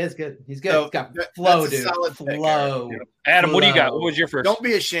 That's true. Yeah, he is good. He's good. So he's got flow, dude. Flow. Pick, Adam, what do you got? What was your first? Don't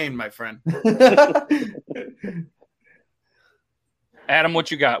be ashamed, my friend. Adam,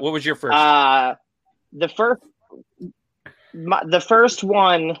 what you got? What was your first? The first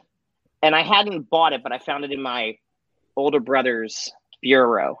one, and I hadn't bought it, but I found it in my older brother's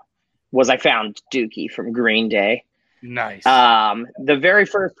bureau. I found Dookie from Green Day. Nice. The very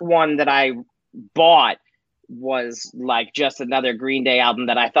first one that I bought was like just another Green Day album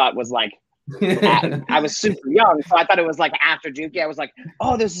that I thought was like, I was super young, so I thought it was like after Dookie. I was like,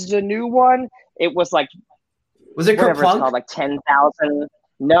 oh, this is a new one. It was like, was it whatever it's called, like 10,000?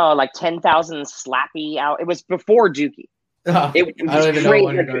 No, like 10,000 Slappy out. It was before Dookie. It was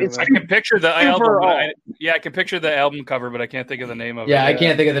crazy. I can picture the album. I can picture the album cover, but I can't think of the name of it. Yeah, I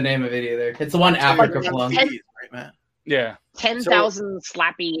can't think of the name of it either. It's the one Africa Plum. Yeah. 10,000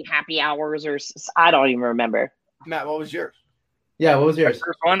 Slappy Happy Hours, or I don't even remember. Matt, what was yours? Yeah, what was yours?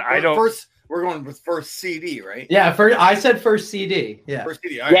 First one? We're going with first CD, right? Yeah, I said first CD. Yeah. First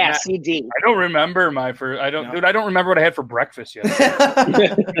CD. Right, Matt. CD. I don't remember my first. I don't remember what I had for breakfast yet.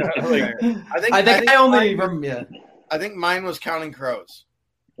 I think mine was Counting Crows.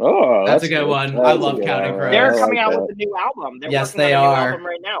 Oh, that's a good one. I love Counting Crows. They're coming out with a new album. Yes, they are. Album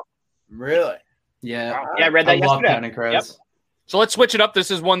right now. Really? Yeah. Wow. Yeah, I read that yesterday. Love Counting Crows. Yep. So let's switch it up. This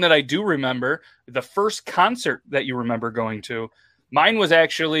is one that I do remember. The first concert that you remember going to. Mine was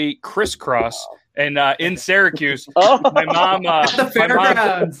actually Criss Cross And in Syracuse, Oh. my mom, The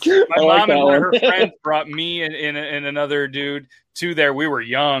fairgrounds. my like mom and that one of one. her friends brought me and another dude to there. We were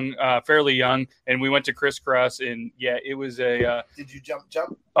young, fairly young, and we went to Crisscross. And yeah, it was a. Did you jump?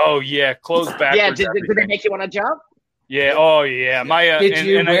 Oh yeah, closed backwards. Yeah, did they everything. make you want to jump? Yeah. Oh yeah. My Did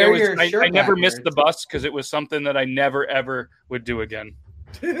you wear your I shirt never missed the backwards? bus because it was something that I never ever would do again.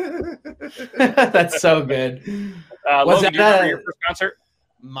 That's so good. Was Logan, do you that remember a- your first concert?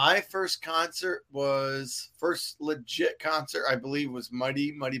 My first legit concert, I believe, was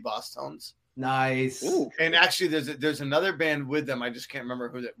Mighty Boss Tones. Nice. Ooh. And actually, there's another band with them. I just can't remember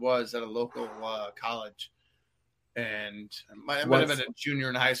who that was at a local college, and it might have been a junior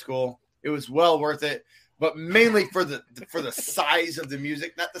in high school. It was well worth it, but mainly for the size of the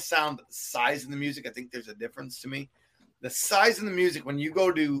music, not the sound, but the size of the music. I think there's a difference to me. The size of the music when you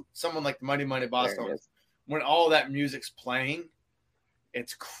go to someone like the Mighty Boss There it Tones, is. when all that music's playing,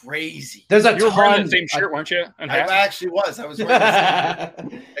 it's crazy. There's a You were wearing ton. the same shirt, weren't you? And I hat? actually was. I was wearing the same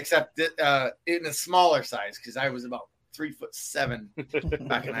shirt, except in a smaller size because I was about 3'7"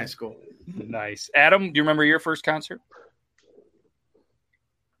 back in high school. Nice. Adam, do you remember your first concert?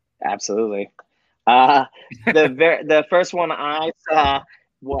 Absolutely. The first one I saw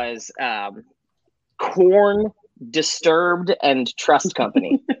was Korn, Disturbed, and Trust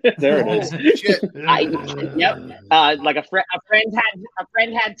Company. There it is. Shit. Like a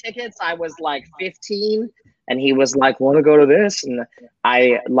friend had tickets. I was like 15, and he was like, "Want to go to this?" And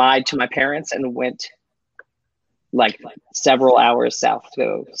I lied to my parents and went like several hours south to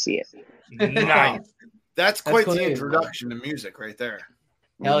go see it. Nice. That's quite cool. the introduction to music right there.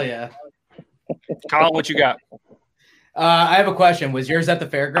 Hell yeah. Colin, what you got? I have a question. Was yours at the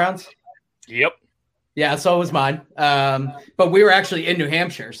fairgrounds? Yep. Yeah, so was mine. But we were actually in New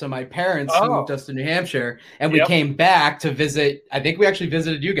Hampshire. So my parents Oh. moved us to New Hampshire, and we Yep. came back to visit. I think we actually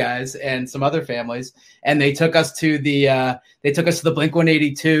visited you guys and some other families, and they took us to the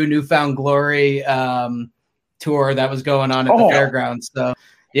Blink-182 Newfound Glory tour that was going on at the fairgrounds. So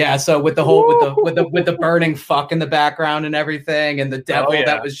yeah, so with the whole with the burning fuck in the background and everything, and the devil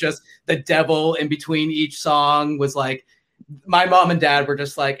that was just the devil in between each song was like. My mom and dad were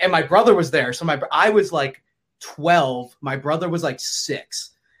just like, and my brother was there. So I was like 12. My brother was like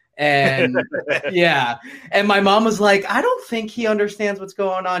 6. And yeah. And my mom was like, I don't think he understands what's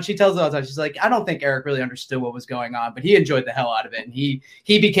going on. She tells us all the time. She's like, I don't think Eric really understood what was going on, but he enjoyed the hell out of it. And he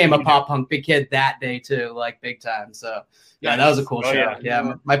became a pop punk big kid that day too, like big time. So yeah, that was a cool show.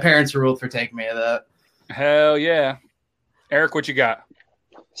 Yeah. My parents ruled for taking me to that. Hell yeah. Eric, what you got?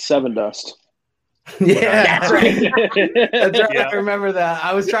 Seven Dust. Yeah. That's right. That's right. Yeah. I remember that.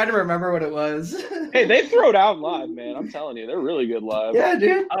 I was trying to remember what it was. Hey, they throw down live, man. I'm telling you, they're really good live. Yeah,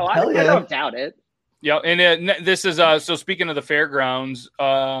 dude. Oh, Hell I yeah. don't doubt it. Yeah, and this is so speaking of the fairgrounds,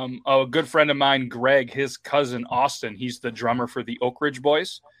 a good friend of mine, Greg, his cousin Austin, he's the drummer for the Oak Ridge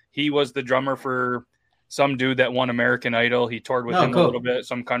Boys. He was the drummer for some dude that won American Idol. He toured with him a little bit,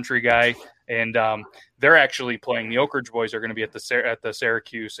 some country guy, and they're actually playing. The Oak Ridge Boys are going to be at the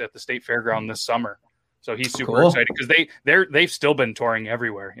Syracuse at the State Fairground this summer. So he's super excited because they've still been touring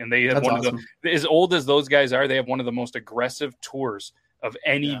everywhere, and they have one of the, as old as those guys are, they have one of the most aggressive tours of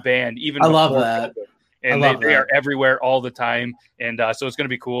any band. Even I love that. And they are everywhere all the time, and so it's going to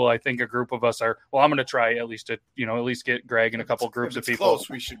be cool. I think a group of us are. Well, I'm going to try at least get Greg and a couple groups of people. Close,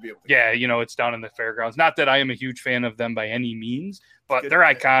 we should be able to. Yeah, it's down in the fairgrounds. Not that I am a huge fan of them by any means, but they're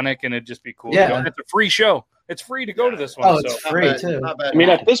iconic, and it'd just be cool. Yeah. It's a free show. It's free to go to this one. Oh, it's free too. I mean,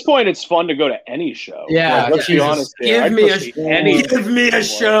 at this point, it's fun to go to any show. Yeah, let's be honest. Give me a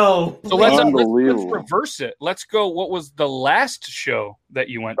show. So let's reverse it. Let's go. What was the last show that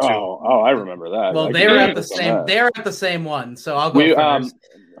you went to? Oh, I remember that. Well, they were at the same. They were at the same one. So I'll go first.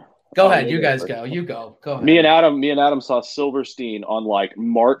 Go ahead. You guys go. You go. Go ahead. Me and Adam saw Silverstein on like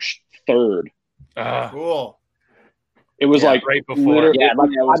March 3rd. Cool. It was like right before. Yeah,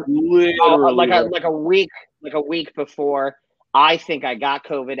 like a week before. I think I got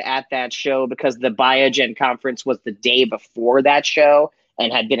COVID at that show because the Biogen conference was the day before that show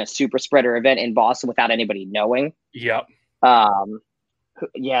and had been a super spreader event in Boston without anybody knowing. Yep.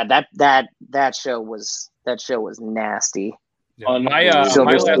 Yeah, that show was nasty. Yeah. My last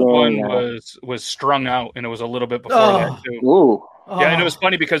one was Strung Out, and it was a little bit before that too. Ooh. Yeah, and it was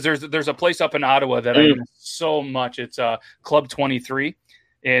funny because there's a place up in Ottawa that I miss so much. It's Club 23,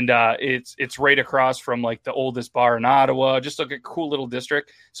 and it's right across from like the oldest bar in Ottawa. Just like a cool little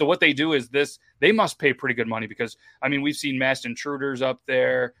district. So what they do is they must pay pretty good money because I mean we've seen Masked Intruders up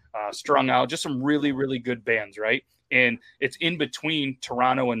there, Strung Out, just some really really good bands, right? And it's in between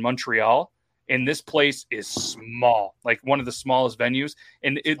Toronto and Montreal. and this place is small, like one of the smallest venues.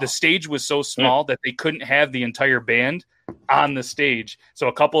 And the stage was so small that they couldn't have the entire band on the stage. So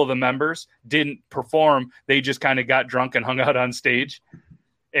a couple of the members didn't perform. They just kind of got drunk and hung out on stage.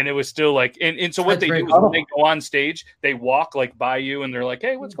 And it was still like, and so what they do is when they go on stage, they walk like by you and they're like,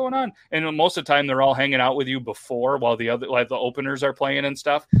 hey, what's going on? And most of the time they're all hanging out with you before while the openers are playing and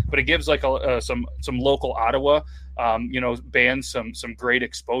stuff. But it gives like some local Ottawa, bands some great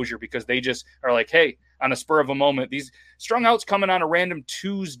exposure because they just are like, hey, on a spur of a moment, these Strung Out's coming on a random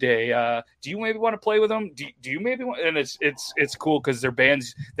Tuesday. Do you maybe want to play with them? Do you maybe want? And it's cool because they're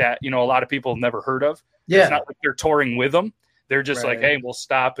bands that, a lot of people have never heard of. Yeah. It's not like they're touring with them. They're just like, hey, we'll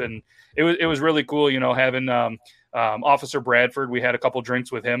stop. And it was really cool, having Officer Bradford. We had a couple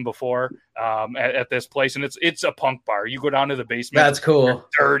drinks with him before at this place. And it's a punk bar. You go down to the basement. That's cool. They're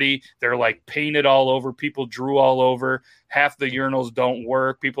dirty. They're like painted all over. People drew all over. Half the urinals don't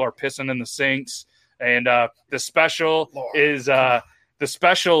work. People are pissing in the sinks. And the special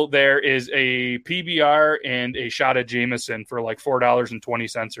there is a PBR and a shot of Jameson for like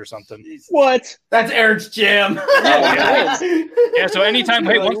 $4.20 or something. What? That's Eric's jam. Yeah. So anytime,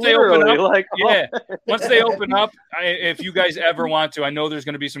 hey, once they open up, once they open up, if you guys ever want to, I know there's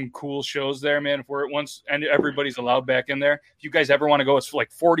going to be some cool shows there, man. If we're at once and everybody's allowed back in there, if you guys ever want to go, it's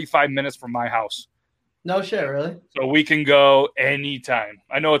like 45 minutes from my house. No shit, really? So we can go anytime.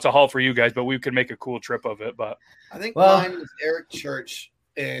 I know it's a haul for you guys, but we could make a cool trip of it. But I think mine was Eric Church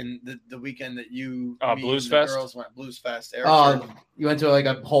in the weekend that you Blues Fest. Girls went Blues Fest. Eric Church. You went to like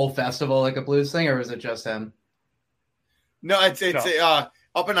a whole festival, like a blues thing, or was it just him? No, it's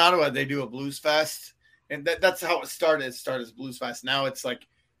up in Ottawa. They do a Blues Fest, and that's how it started. It started as Blues Fest. Now it's like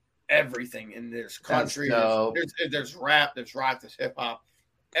everything, and there's country, there's rap, there's rock, there's hip hop.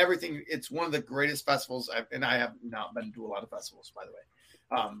 Everything. It's one of the greatest festivals. I have not been to a lot of festivals, by the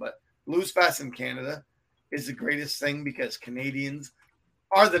way. But Blues Fest in Canada is the greatest thing because Canadians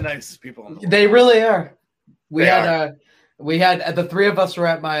are the nicest people in the world. They really are. We had the three of us were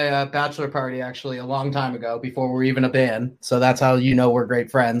at my bachelor party actually a long time ago before we were even a band. So that's how we're great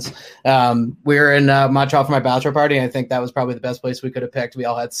friends. We were in Montreal for my bachelor party. And I think that was probably the best place we could have picked. We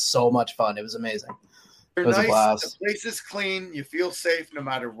all had so much fun. It was amazing. They're it was nice. A blast. The place is clean. You feel safe no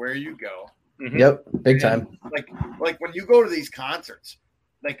matter where you go. Mm-hmm. Yep, big time. Like when you go to these concerts,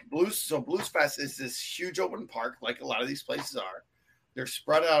 like Blues Fest is this huge open park, like a lot of these places are. They're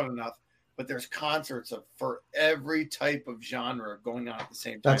spread out enough, but there's concerts for every type of genre going on at the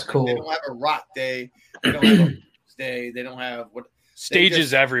same time. That's cool. They don't have a rock day. They don't have a blues day. They don't have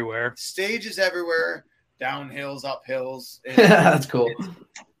stages everywhere. Stages everywhere, downhills, uphills. That's cool.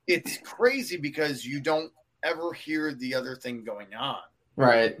 It's crazy because you don't ever hear the other thing going on.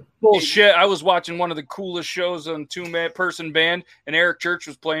 Right. Bullshit. I was watching one of the coolest shows on two-person band, and Eric Church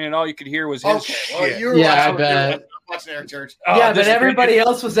was playing, and all you could hear was his shit. Well, I bet. Watching Eric Church. Yeah, but everybody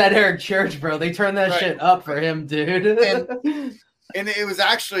else was at Eric Church, bro. They turned that shit up for him, dude. and it was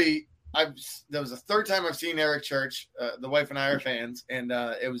actually, that was the third time I've seen Eric Church. The wife and I are fans, and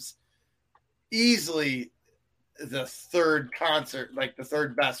it was easily the third concert, like the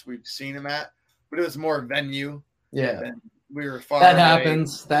third best we've seen him at, but it was more venue. Yeah. We were far That away.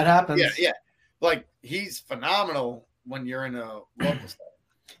 happens. That happens. Yeah. Like he's phenomenal when you're in a local stuff.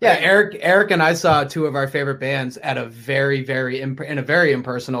 Yeah, Eric and I saw two of our favorite bands at a very, very in a very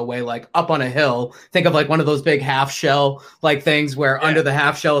impersonal way, like up on a hill. Think of like one of those big half shell like things where under the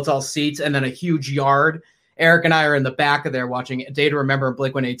half shell it's all seats and then a huge yard. Eric and I are in the back of there watching Day to Remember and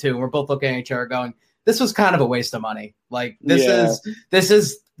Blink-182, and we're both looking at each other going, this was kind of a waste of money. Like this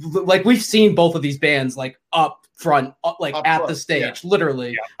is like we've seen both of these bands like up front, like up at front, the stage.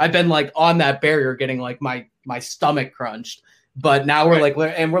 Literally, I've been like on that barrier, getting like my stomach crunched. But now we're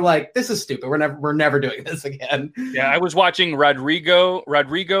like, this is stupid. We're never doing this again. Yeah, I was watching Rodrigo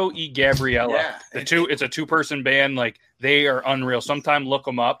y Gabriela. Yeah. It's a two-person band. Like they are unreal. Sometime look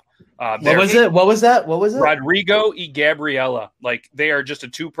them up. What was it? Rodrigo y Gabriela. Like they are just a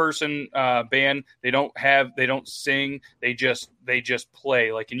two-person band. They don't sing. They just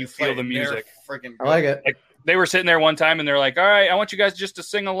play. Like, and you feel the music. I like it. Like they were sitting there one time and they're like, all right, I want you guys just to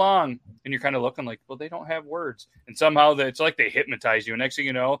sing along. And you're kind of looking like, well, they don't have words. And somehow it's like they hypnotize you. And next thing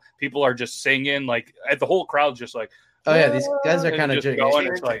you know, people are just singing, like the whole crowd's just like, oh yeah, these guys are kind of going.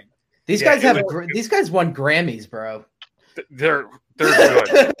 It's like these guys won Grammys, bro. They're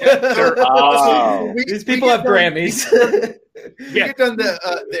good. These people have Grammys. We get done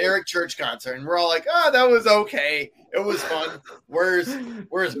the Eric Church concert, and we're all like, "Oh, that was okay. It was fun."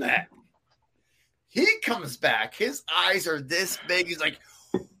 Where's Matt? He comes back. His eyes are this big. He's like,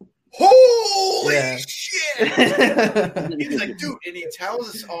 holy shit. He's like, dude, and he tells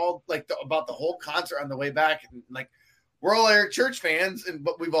us all like about the whole concert on the way back. And like, we're all Eric Church fans,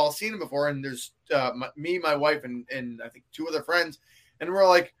 but we've all seen him before. And there's me, my wife, and I think 2 other friends. And we're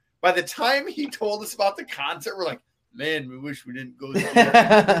like, by the time he told us about the concert, we're like, man, we wish we didn't go.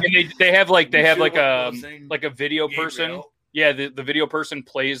 And they have like a video person. Yeah, the video person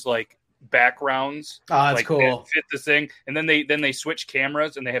plays like backgrounds. Oh, that's like, cool. Fit the thing, and then they switch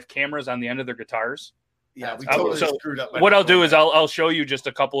cameras, and they have cameras on the end of their guitars. Yeah, we totally screwed up. What I'll do is I'll show you just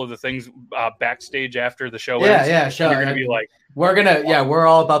a couple of the things backstage after the show. Yeah, sure. You're gonna be like, we're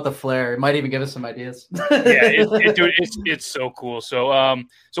all about the flair. It might even give us some ideas. Dude, it's so cool. So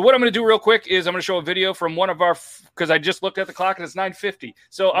what I'm gonna do real quick is I'm gonna show a video from one of our because I just looked at the clock and it's 9:50.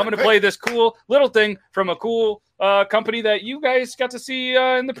 So I'm gonna play this cool little thing from a cool company that you guys got to see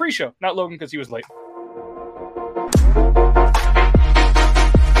in the pre-show. Not Logan because he was late.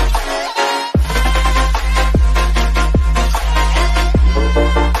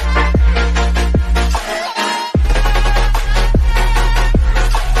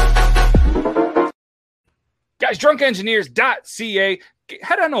 Guys, drunkengineers.ca.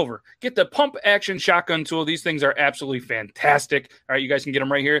 Head on over. Get the pump action shotgun tool. These things are absolutely fantastic. All right, you guys can get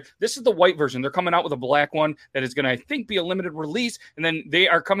them right here. This is the white version. They're coming out with a black one that is going to, I think, be a limited release. And then they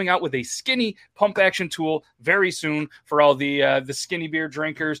are coming out with a skinny pump action tool very soon for all the skinny beer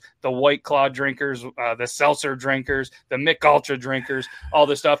drinkers, the White Claw drinkers, the seltzer drinkers, the Mick Ultra drinkers, all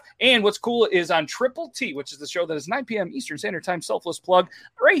this stuff. And what's cool is on Triple T, which is the show that is 9 p.m. Eastern Standard Time, selfless plug,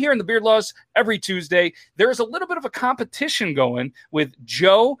 right here in the Beard Laws every Tuesday. There's a little bit of a competition going with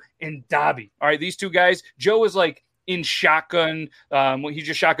Joe and Dobby. All right, these 2 guys. Joe is like in shotgun. He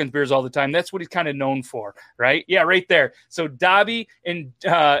just shotguns beers all the time. That's what he's kind of known for, right? Yeah, right there. So Dobby and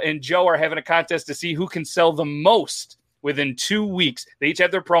Joe are having a contest to see who can sell the most within 2 weeks. They each have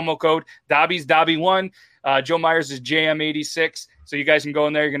their promo code. Dobby's Dobby1. Joe Myers is JM86. So you guys can go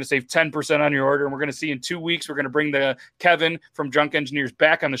in there. You're going to save 10% on your order. And we're going to see in 2 weeks, we're going to bring the Kevin from Drunk Engineers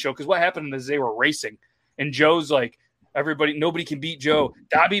back on the show. Because what happened is they were racing. And Joe's like, nobody can beat Joe.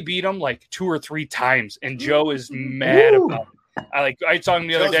 Dobby beat him like 2 or 3 times, and Joe is mad about it. I saw him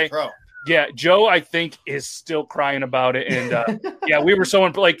the other day. Yeah, Joe, I think, is still crying about it. And yeah, we were so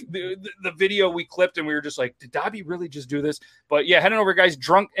like the video we clipped, and we were just like, did Dobby really just do this? But yeah, head on over, guys.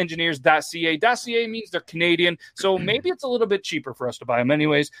 Drunkengineers.ca. .ca means they're Canadian, so maybe it's a little bit cheaper for us to buy them,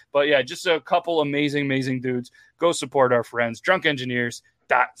 anyways. But yeah, just a couple amazing dudes. Go support our friends.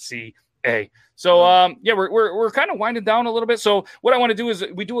 Drunkengineers.ca. So yeah, we're kind of winding down a little bit. So what I want to do is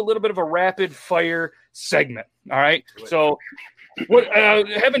we do a little bit of a rapid fire segment. All right. So what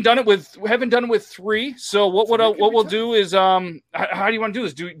haven't done it with 3. So what we'll do is how do you want to do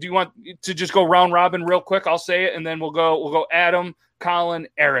this? Do you want to just go round robin real quick? I'll say it, and then we'll go Adam, Colin,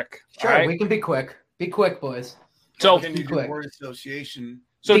 Eric. Sure, right? We can be quick. Be quick, boys. So can you do word association?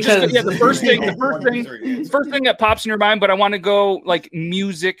 So because... just the first thing that pops in your mind, but I want to go like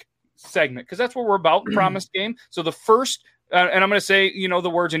music segment because that's what we're about. Promised game. So the first and I'm going to say the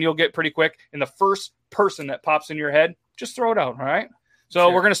words and you'll get pretty quick, and the first person that pops in your head, just throw it out. All right, so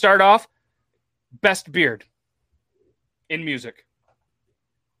We're going to start off best beard in music.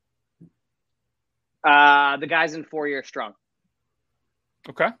 The guys in 4 Year Strong.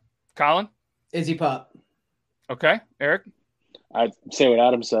 Okay. Colin? Izzy Pop. Okay. Eric? I'd say what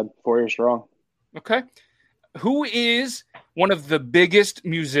Adam said, 4 Year Strong. Okay. Who is one of the biggest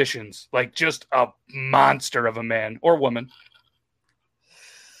musicians, like just a monster of a man or woman?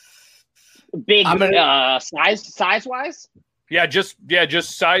 Big size wise? Yeah, just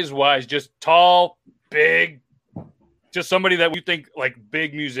size wise, just tall, big, just somebody that we think like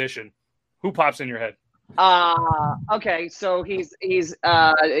big musician. Who pops in your head? Okay, so he's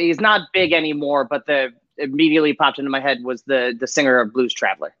not big anymore, but the immediately popped into my head was the singer of Blues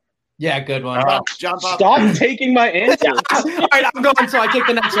Traveler. Yeah, good one. Stop taking my answer. All right, I'm going, so I take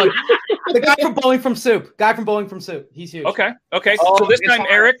the next one. The guy from Bowling from Soup. He's huge. Okay. So this time,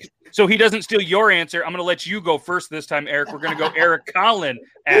 Eric, so he doesn't steal your answer, I'm going to let you go first this time, Eric. We're going to go Eric, Colin,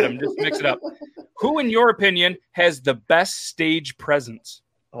 Adam. Just mix it up. Who, in your opinion, has the best stage presence?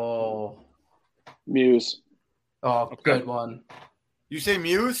 Oh. Muse. Oh, good one. You say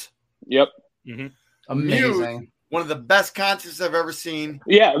Muse? Yep. Mm-hmm. Amazing. Muse, one of the best concerts I've ever seen.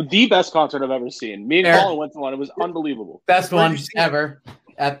 Yeah, the best concert I've ever seen. Me and Eric, Colin went to one. It was unbelievable. Best one ever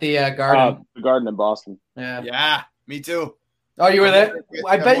at the Garden. The Garden in Boston. Yeah, me too. Oh, you were there?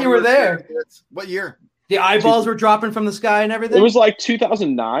 I bet you were there. What year? The eyeballs were dropping from the sky and everything? It was like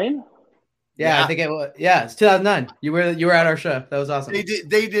 2009. Yeah, I think it was. Yeah, it's 2009. You were at our show. That was awesome.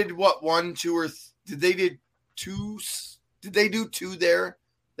 They did what, 1, 2, or did they do two there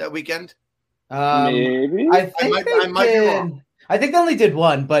that weekend? Maybe. I think I might be wrong. I think they only did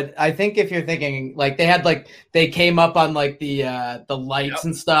one, but I think if you're thinking like they came up on like the lights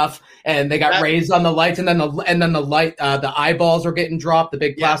and stuff, and they got raised on the lights, and then the eyeballs were getting dropped, the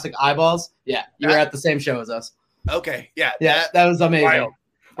big plastic eyeballs. Yeah, you were at the same show as us. Okay, yeah, that was amazing. Wild.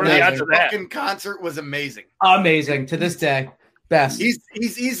 What are the odds of that? Fucking concert was amazing. Amazing to this day, best. He's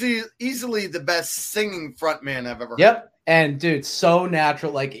easily the best singing frontman I've ever heard. Yep. And dude, so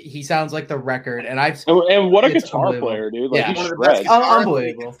natural. Like he sounds like the record. And what a guitar player, dude! Like, one of the best guitarists.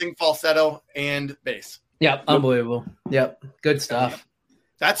 Unbelievable. Sing falsetto and bass. Yep, unbelievable. Yep, good stuff.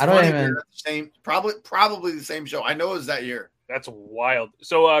 That's funny. Probably the same show. I know it was that year. That's wild.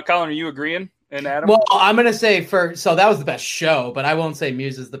 So, Colin, are you agreeing? And Adam? Well, I'm gonna say so that was the best show, but I won't say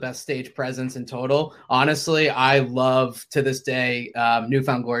Muse is the best stage presence in total. Honestly, I love to this day New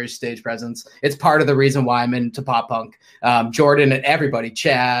Found Glory's stage presence. It's part of the reason why I'm into pop punk. Jordan and everybody,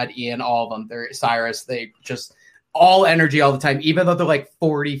 Chad, Ian, all of them. They're Cyrus. They just all energy all the time, even though they're like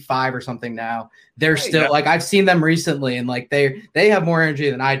 45 or something now. They're still like I've seen them recently, and like they have more energy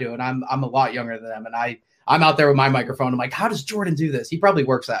than I do, and I'm a lot younger than them, and I'm out there with my microphone. I'm like, how does Jordan do this? He probably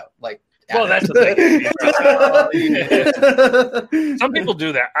works out like. Well, that's the thing. Some people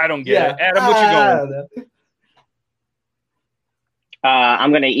do that. I don't get it. Adam, what you going with?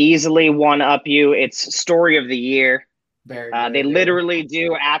 I'm going to easily one-up you. It's Story of the Year. They literally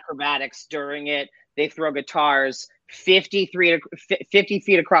do acrobatics during it. They throw guitars 50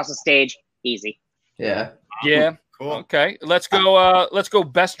 feet across the stage. Easy. Yeah. Yeah. Cool. Okay. Let's go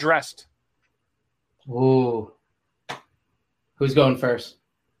best dressed. Ooh. Who's going first?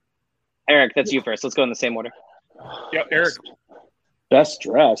 Eric, that's you first. Let's go in the same order. Yep, Eric. Best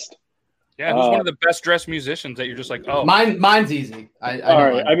dressed. Yeah, who's one of the best dressed musicians that you're just like, oh, mine's easy. All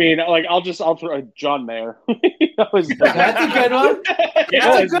right. I mean, like, I'll throw John Mayer. That's a good one. Yeah,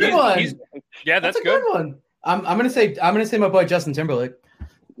 that's a good one. That's a good one. I'm gonna say my boy Justin Timberlake.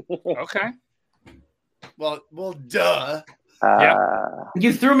 Okay. Well, duh.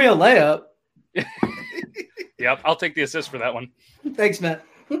 You threw me a layup. Yep, I'll take the assist for that one. Thanks, Matt.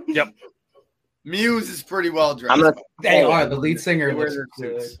 Yep. Muse is pretty well dressed. They are. The lead singer. They wear their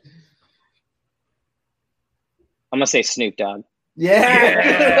suits. I'm gonna say Snoop Dogg.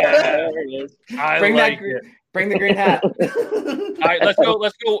 Yeah. Bring the green hat. All right, let's go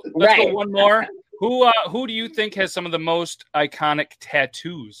one more. Who do you think has some of the most iconic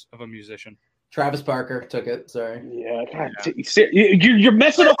tattoos of a musician? Travis Barker took it. Sorry. Yeah. God, you're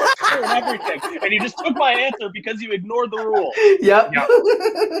messing up and everything, and you just took my answer because you ignored the rule. Yep.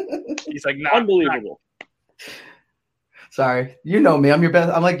 He's like, unbelievable. Sorry, you know me. I'm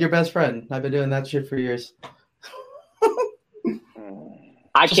like your best friend. I've been doing that shit for years.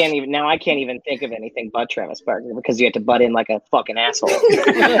 I can't even think of anything but Travis Barker because you had to butt in like a fucking asshole.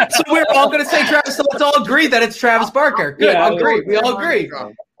 So we're all gonna say Travis. So let's all agree that it's Travis Barker. Good. Yeah, agree. We all agree.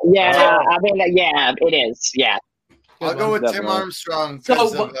 Yeah, I mean, yeah, it is. Yeah. I'll go with Tim Armstrong. There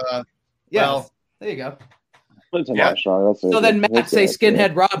you go. Armstrong. So then Matt say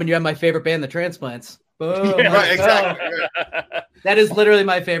Skinhead Rob, and you have my favorite band, The Transplants. Boom. Yeah, right, exactly. That is literally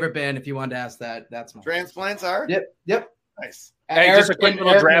my favorite band. If you wanted to ask that, that's my Transplants are. Yep. Nice. Hey, just a quick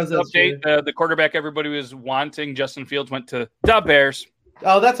little draft update. The quarterback everybody was wanting, Justin Fields, went to the Bears.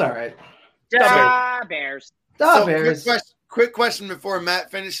 Oh, that's all right. Bears. Bears. Quick question before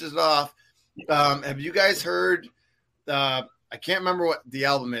Matt finishes it off. Have you guys heard? I can't remember what the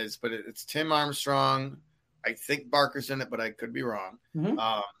album is, but it's Tim Armstrong. I think Barker's in it, but I could be wrong. Mm-hmm.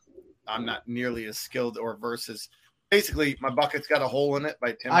 I'm not nearly as skilled or versed as. Basically, My Bucket's Got a Hole in It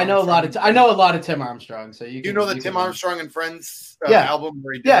by Tim. I know Armstrong. I know a lot of Tim Armstrong. So you know the Tim Armstrong and Friends album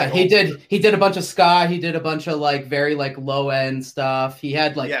where he did a bunch of ska. He did a bunch of like very like low end stuff. He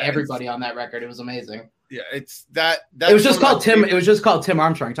had like everybody on that record. It was amazing. Yeah, it's that. It was just called Tim. It was just called Tim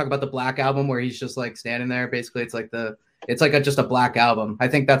Armstrong. Talk about the Black Album where he's just like standing there. Basically, it's like just a black album. I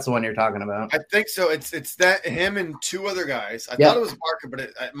think that's the one you're talking about. I think so. It's that him and two other guys. I thought it was Barker, but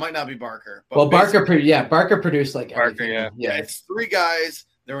it might not be Barker. But Barker produced like everything. Barker, yeah. It's three guys.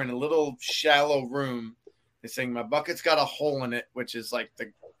 They're in a little shallow room. They sing "My Bucket's Got a Hole in It," which is like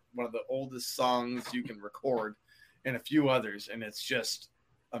one of the oldest songs you can record, and a few others, and it's just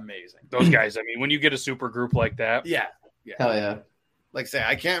amazing. Those guys. I mean, when you get a super group like that, yeah. Hell yeah. Like I say,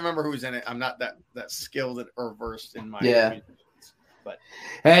 I can't remember who's in it. I'm not that skilled or versed in my but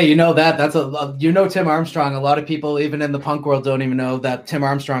hey, you know that's Tim Armstrong. A lot of people, even in the punk world, don't even know that Tim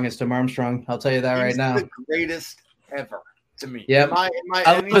Armstrong is Tim Armstrong. I'll tell you that right now. The greatest ever. to me. Yeah,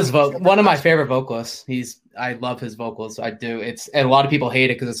 I love his one of my favorite vocalists. I love his vocals. I do. And a lot of people hate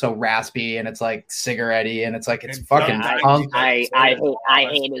it because it's so raspy and it's like cigarette-y and it's like it's fucking. I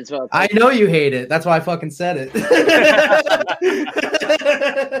hate his vocals. I know you hate it. That's why I fucking said it.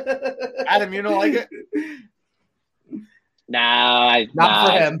 Adam, you don't like it? No, not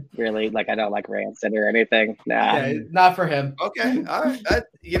for him. Really, like I don't like Rancid or anything. Nah, yeah, not for him. Okay, all right.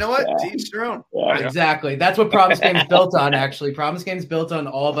 You know what? Yeah. Teach their own. Yeah. Exactly. That's what Promise Game's built on. Actually, Promise Game's built on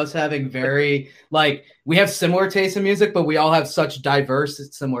all of us having very we have similar tastes in music, but we all have such diverse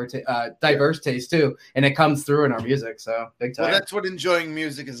taste too, and it comes through in our music. So big time. Well, that's what enjoying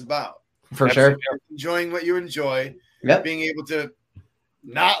music is about. For sure. Enjoying what you enjoy. Yep. Being able to.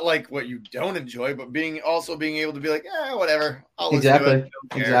 Not like what you don't enjoy, but being able to be like, whatever. I'll exactly.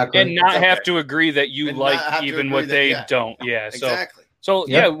 And not have to agree that you like even what they don't. Yeah. Exactly. So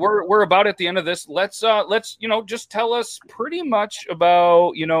we're about at the end of this. Let's just tell us pretty much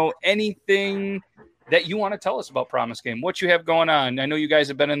about anything that you want to tell us about Promise Game, what you have going on. I know you guys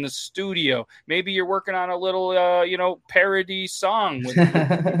have been in the studio. Maybe you're working on a little, parody song with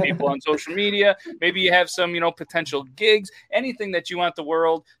people on social media. Maybe you have some, potential gigs, anything that you want the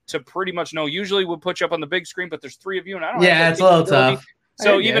world to pretty much know. Usually we'll put you up on the big screen, but there's 3 of you. And I don't know. It's a little tough.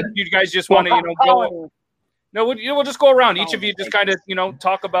 So even if you guys just want to, go. No, we'll just go around. Each of you just kind of,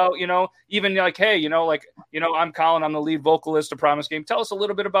 talk about, even like, hey, I'm Colin. I'm the lead vocalist of Promise Game. Tell us a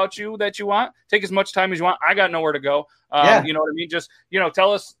little bit about you that you want. Take as much time as you want. I got nowhere to go. You know what I mean? Just,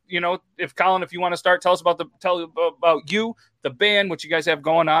 tell us, if Colin, if you want to start, tell us about you, the band, what you guys have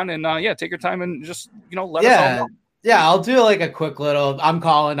going on. And take your time and just, let us all know. Yeah, I'll do like a quick little. I'm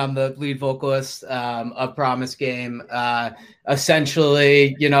Colin. I'm the lead vocalist of Promise Game.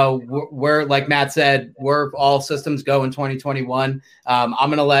 Essentially, we're like Matt said, we're all systems go in 2021. I'm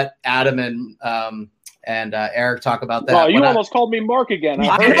gonna let Adam and Eric talk about that. Oh, you almost called me Mark again.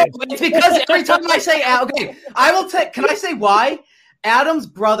 It's because every time I say okay, I will take. Can I say why? Adam's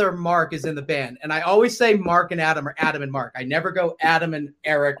brother Mark is in the band, and I always say Mark and Adam or Adam and Mark. I never go Adam and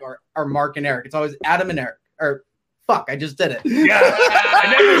Eric or Mark and Eric. It's always Adam and Eric or. Fuck, I just did it. Yeah,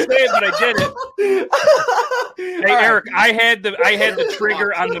 I never say it, but I did it. Hey, right. Eric, I had the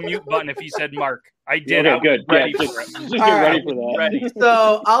trigger on the mute button if he said Mark. I did. Okay, good. Ready for it. Just get ready for that. Ready.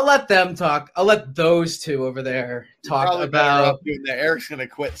 So I'll let them talk. I'll let those two over there talk about. Eric's gonna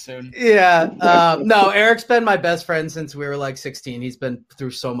quit soon. Yeah. No, Eric's been my best friend since we were like 16. He's been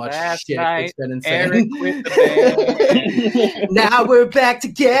through so much shit. It's been insane. Eric quit the band. Now we're back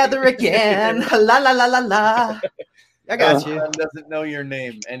together again. La la la la la. I got you. Doesn't know your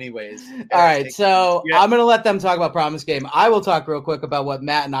name, anyways. All right, so I'm gonna let them talk about Promise Game. I will talk real quick about what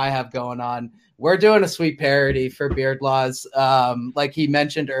Matt and I have going on. We're doing a sweet parody for Beard Laws. Like he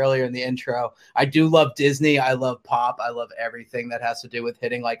mentioned earlier in the intro, I do love Disney. I love pop. I love everything that has to do with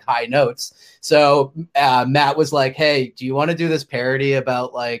hitting like high notes. So Matt was like, "Hey, do you want to do this parody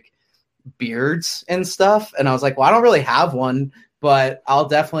about like beards and stuff?" And I was like, "Well, I don't really have one, but I'll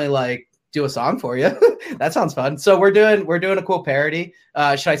definitely like do a song for you." That sounds fun. So we're doing a cool parody.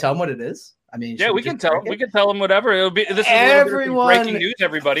 Should I tell them what it is? I mean, we can tell them whatever. It'll be this is everyone, breaking news,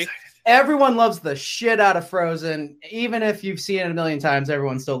 everybody. Everyone loves the shit out of Frozen. Even if you've seen it a million times,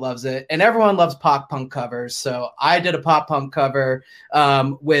 everyone still loves it. And everyone loves pop punk covers. So I did a pop punk cover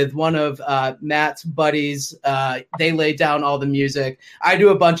with one of Matt's buddies. They laid down all the music. I do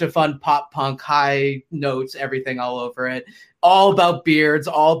a bunch of fun pop punk, high notes, everything all over it. All about beards,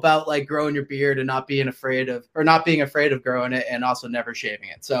 all about like growing your beard and not being afraid of growing it and also never shaving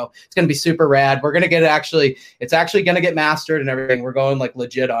it. So it's going to be super rad. We're going to get it's actually going to get mastered and everything. We're going like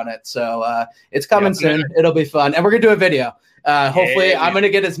legit on it. So it's coming soon. It'll be fun. And we're going to do a video. Hopefully I'm going to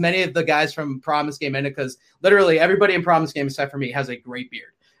get as many of the guys from Promise Game in it because literally everybody in Promise Game except for me has a great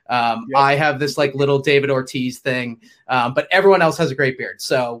beard. I have this like little David Ortiz thing, but everyone else has a great beard.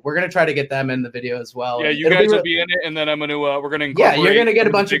 So we're going to try to get them in the video as well. Yeah, you guys will be in it. And then I'm going to, we're going to incorporate. Yeah, you're going to get a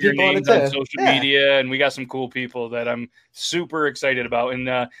bunch of people in it too. On social media. And we got some cool people that I'm super excited about. And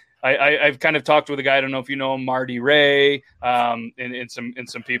I've kind of talked with a guy, I don't know if you know him, Marty Ray, and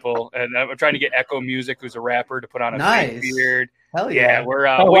some people. And I'm trying to get Echo Music, who's a rapper, to put on a fake beard. Hell yeah. We're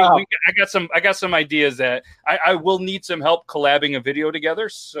I got some ideas that I will need some help collabing a video together.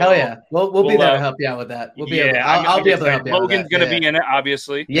 So hell yeah. We'll be there to help you out with that. I'll be able to help you out. Logan's going to be in it,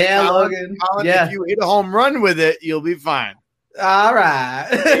 obviously. Yeah, Logan. Colin, if you hit a home run with it, you'll be fine. All right.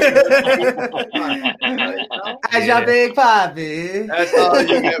 As your big poppy. That's all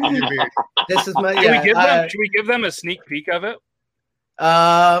you get with your beard. This is my Should we give them a sneak peek of it?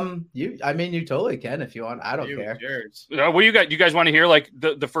 You totally can if you want. I don't care. What you got? You guys want to hear like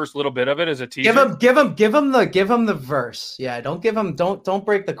the first little bit of it as a teaser? Give him the verse. Yeah, don't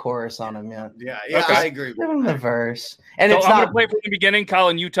break the chorus on him yet. Yeah, okay. I agree. Give him the verse. And I'm gonna play from the beginning,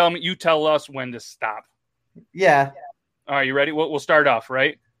 Colin. You tell us when to stop. Yeah. All right, you ready? We'll start off,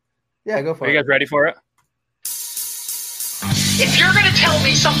 right? Yeah, go for it. Are you guys ready for it? If you're gonna tell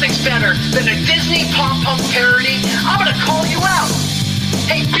me something's better than a Disney pom pum parody, I'm gonna call you out.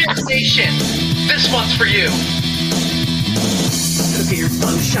 Hey, Beard Nation, this one's for you. The beard's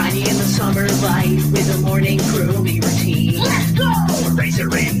so shiny in the summer light with a morning grooming routine. Let's go! A razor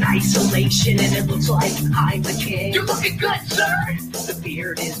in isolation and it looks like I'm the king. You're looking good, sir! The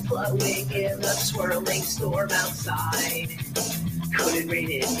beard is blowing in the swirling storm outside. Couldn't rein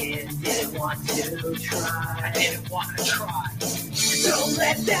it in, didn't want to try. I didn't want to try. Don't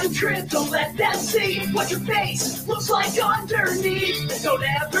let them trip, don't let them see what your face looks like underneath. Don't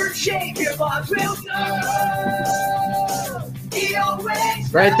ever shave your boss will know. He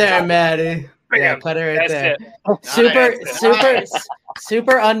always right there, Maddie. Yeah, put it right there.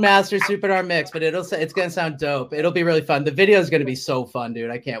 Super unmastered, super unmixed, but it's gonna sound dope. It'll be really fun. The video is gonna be so fun, dude.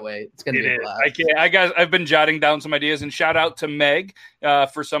 I can't wait. It's gonna be a blast. I've been jotting down some ideas, and shout out to Meg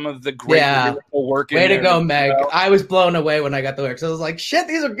for some of the great work. Way to go, Meg! I was blown away when I got the lyrics. I was like, "Shit,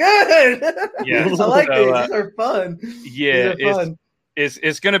 these are good." Yeah, I like these. These are fun. Yeah, these are fun.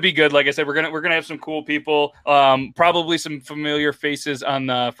 It's going to be good. Like I said, we're gonna have some cool people. Probably some familiar faces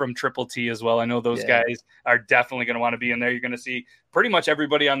on from Triple T as well. I know those guys are definitely going to want to be in there. You're going to see pretty much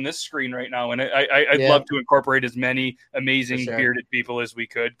everybody on this screen right now, and I'd love to incorporate as many amazing bearded people as we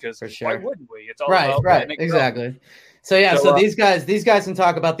could. Because why wouldn't we? It's all right, exactly. So these guys can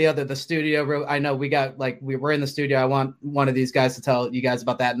talk about the studio. I know we're in the studio. I want one of these guys to tell you guys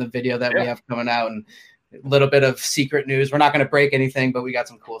about that in the video that we have coming out, and a little bit of secret news. We're not going to break anything, but we got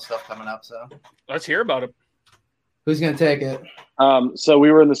some cool stuff coming up. So let's hear about it. Who's going to take it? So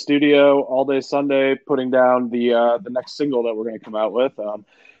we were in the studio all day Sunday, putting down the next single that we're going to come out with.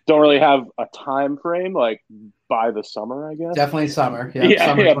 Don't really have a time frame, like by the summer, I guess. Definitely summer.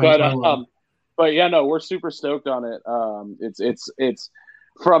 But yeah, no, we're super stoked on it. It's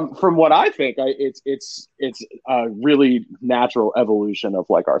from what I think, it's a really natural evolution of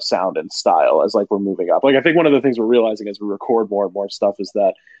like our sound and style as like we're moving up. Like I think one of the things we're realizing as we record more and more stuff is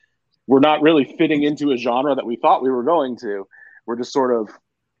that we're not really fitting into a genre that we thought we were going to. We're just sort of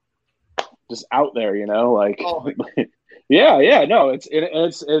just out there, you know, like no, it's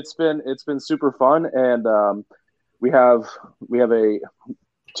been super fun, and we have a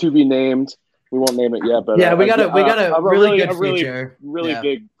to be named. We won't name it yet, but we got a really good feature. Really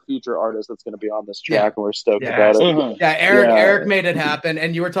big feature artist that's going to be on this track, and we're stoked about it. Mm-hmm. Yeah, Eric made it happen,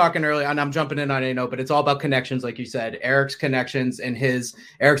 and you were talking earlier, and I'm jumping in on it, but it's all about connections, like you said. Eric's connections and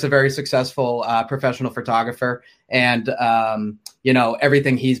Eric's a very successful professional photographer, and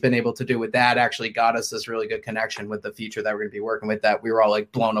everything he's been able to do with that actually got us this really good connection with the feature that we're going to be working with. That we were all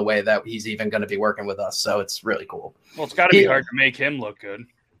like blown away that he's even going to be working with us. So it's really cool. Well, it's got to be hard to make him look good.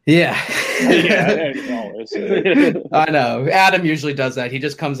 Yeah. Always. I know. Adam usually does that. He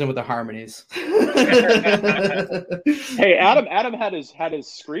just comes in with the harmonies. Hey, Adam had his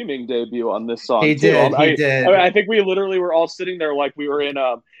screaming debut on this song. He did. I think we literally were all sitting there like we were in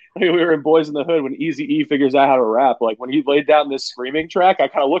Boys in the Hood when Eazy-E figures out how to rap. Like when he laid down this screaming track, I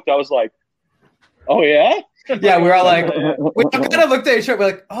kind of looked. I was like, "Oh yeah." Yeah, we were all like, we kind of looked at each other. We're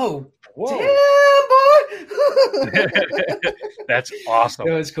like, "Oh." Whoa. Damn, boy. That's awesome.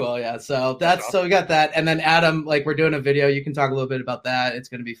 It was cool. Yeah. So so we got that. And then Adam, like we're doing a video. You can talk a little bit about that. It's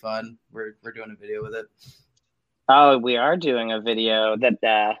going to be fun. We're doing a video with it. Oh, we are doing a video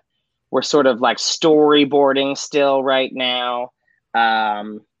that we're sort of like storyboarding still right now.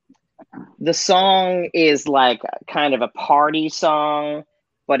 The song is like kind of a party song,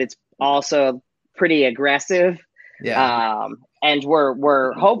 but it's also pretty aggressive. Yeah. And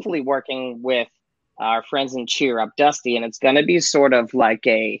we're hopefully working with our friends in Cheer Up Dusty, and it's going to be sort of like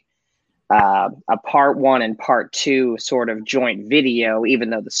a part one and part two sort of joint video, even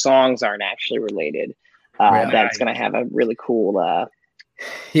though the songs aren't actually related. That's going to have a really cool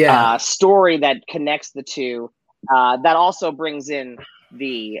story that connects the two. That also brings in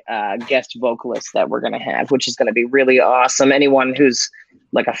the guest vocalist that we're going to have, which is going to be really awesome. Anyone who's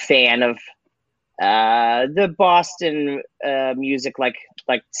like a fan of the Boston music, like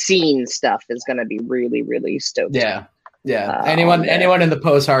scene stuff, is going to be really, really stoked. Yeah. Yeah. Anyone in the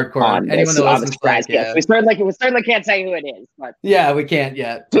post-hardcore, anyone that listens to surprise guest. We certainly can't say who it is, but yeah, we can't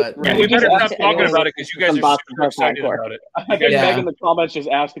yet. But Yeah, we better stop talking about it because you guys are super excited about it. I think Meg in the comments just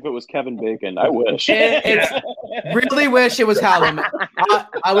asked if it was Kevin Bacon. I wish. Really wish it was Hollow Man.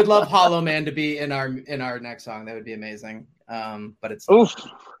 I would love Hollow Man to be in our next song. That would be amazing. But it's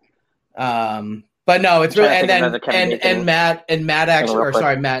but no, it's really and Matt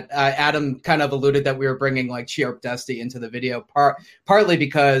actually, Matt, Adam kind of alluded that we were bringing like Cheer Up Dusty into the video partly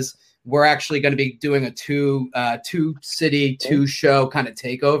because we're actually going to be doing a two show kind of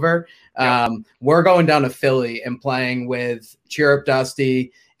takeover. We're going down to Philly and playing with Cheer Up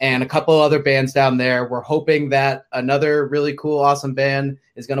Dusty and a couple other bands down there. We're hoping that another really cool, awesome band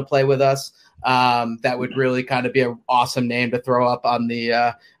is going to play with us. That would really kind of be an awesome name to throw up on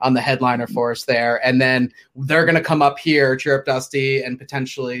the headliner for us there. And then they're going to come up here, Cheer Up Dusty, and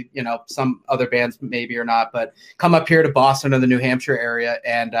potentially, some other bands maybe or not, but come up here to Boston or the New Hampshire area.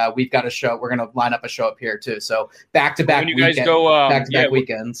 And we've got a show. We're going to line up a show up here too. So back-to-back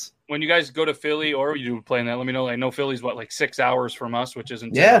weekends. When you guys go to Philly or you do play in that, let me know. I know Philly's 6 hours from us, which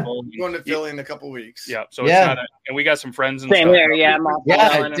isn't terrible. We're going to Philly in a couple weeks. Yeah, so it's not and we got some friends and same stuff. there,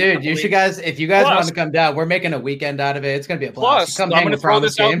 yeah. Dude, you should guys, if you guys want to come down, we're making a weekend out of it. It's going to be a blast. Plus, I'm going to throw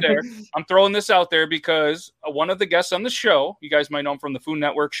this out there. I'm throwing this out there because one of the guests on the show, you guys might know him from the Food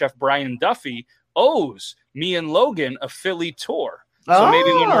Network, Chef Brian Duffy, owes me and Logan a Philly tour. So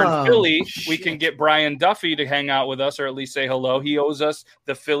maybe when we're in Philly, we can get Brian Duffy to hang out with us or at least say hello. He owes us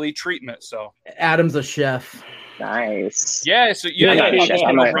the Philly treatment. So Adam's a chef. Nice. Yeah. So you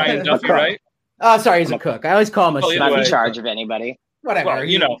know Brian Duffy, right? Oh, sorry, he's a cook. I always call him a chef. Not in charge of anybody. Whatever.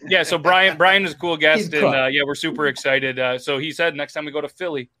 Well, so Brian is a cool guest, and we're super excited. So he said next time we go to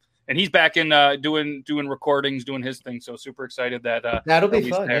Philly. And he's back in doing recordings, doing his thing. So super excited that that'll be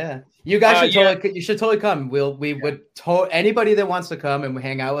fun. There. Yeah, you guys should totally come. We would anybody that wants to come and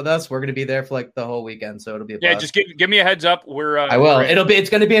hang out with us. We're gonna be there for the whole weekend, so it'll be a blast. Just give me a heads up. I will. It's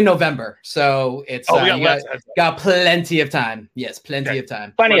gonna be in November, so it's got plenty of time. Yes, plenty of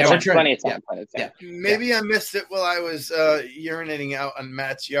time. Plenty of time. Yeah. Maybe I missed it while I was urinating out on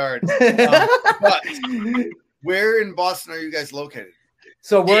Matt's yard. But where in Boston are you guys located?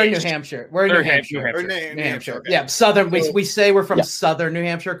 So we're in New Hampshire. We're in New Hampshire. New Hampshire. Okay. Yeah, southern. We say we're from southern New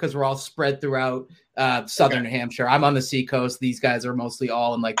Hampshire because we're all spread throughout southern New Hampshire. I'm on the seacoast. These guys are mostly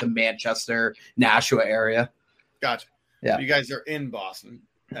all in the Manchester, Nashua area. Gotcha. Yeah, you guys are in Boston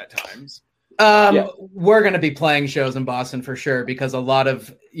at times. We're going to be playing shows in Boston for sure because a lot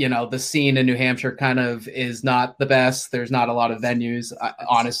of the scene in New Hampshire kind of is not the best. There's not a lot of venues.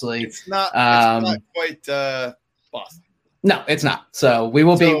 Honestly, it's not quite Boston. No, it's not. So we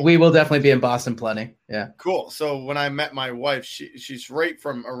will definitely be in Boston plenty. Yeah. Cool. So when I met my wife, she's right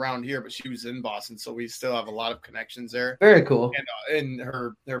from around here, but she was in Boston. So we still have a lot of connections there. Very cool. And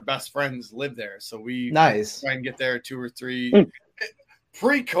her best friends live there. So we try and get there 2 or 3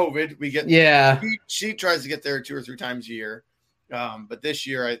 pre-COVID. We get, she tries to get there 2 or 3 times a year. But this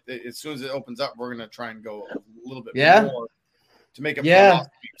year, as soon as it opens up, we're going to try and go a little bit more. To make it make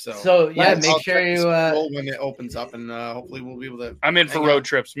sure you when it opens up and hopefully we'll be able to. I'm in for road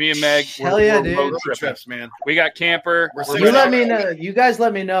trips. Me and Meg. Dude. Road trips, man. We got camper. You let me know. You guys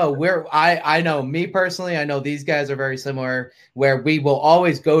let me know where. I know me personally. I know these guys are very similar. Where we will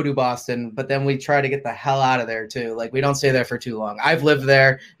always go to Boston, but then we try to get the hell out of there too. We don't stay there for too long. I've lived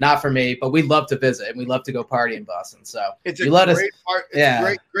there, not for me, but we love to visit and we love to go party in Boston. So it's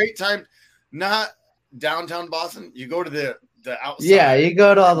a great time. Not downtown Boston. You go to the outside. Yeah, you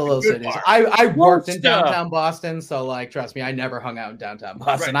go to all the little cities. I worked in downtown Boston, so trust me, I never hung out in downtown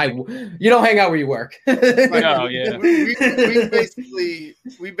Boston. Right. You don't hang out where you work. No, yeah. We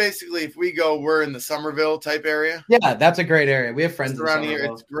basically if we go, we're in the Somerville type area. Yeah, that's a great area. We have friends around here.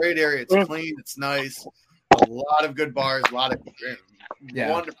 It's a great area. It's clean. It's nice. A lot of good bars. A lot of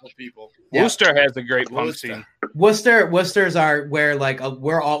wonderful people. Yeah. Worcester has a great punk scene. Worcester's are where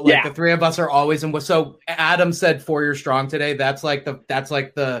we're all the 3 of us are always in. So Adam said 4 Year Strong today. That's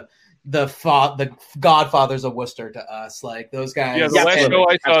the godfathers of Worcester to us. Those guys. Yeah, the last show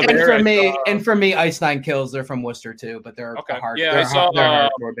I saw there. And for me, Ice Nine Kills. They're from Worcester too, but they're okay. They're a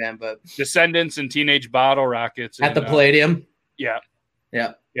hardcore band. But Descendants and Teenage Bottle Rockets at the Palladium. Yeah,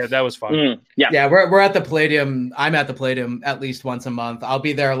 that was fun. We're at the Palladium. I'm at the Palladium at least once a month. I'll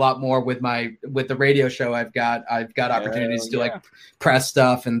be there a lot more with the radio show. I've got opportunities to do press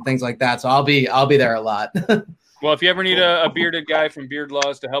stuff and things like that. So I'll be there a lot. Well, if you ever need a bearded guy from Beard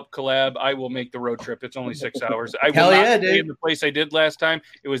Laws to help collab, I will make the road trip. It's only 6 hours. I will not stay in the place I did last time.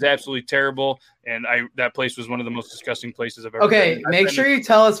 It was absolutely terrible. And that place was one of the most disgusting places I've ever Okay, been. make sure you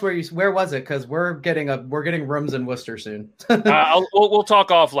tell us where was it, because we're getting rooms in Worcester soon. We'll talk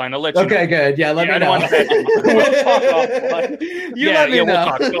offline. I'll let you know. Okay, good. Yeah, let me know. We'll talk offline. Let me know. We'll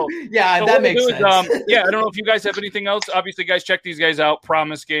talk. So that makes sense. I don't know if you guys have anything else. Obviously, guys, check these guys out.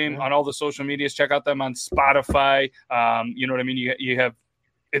 Promise Game on all the social medias. Check out them on Spotify. You know what I mean? You have.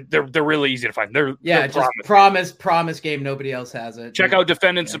 They're really easy to find. They're just promise game. Nobody else has it. Check out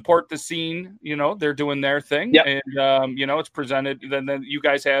Defend and Support the Scene. You know, they're doing their thing, and it's presented. Then you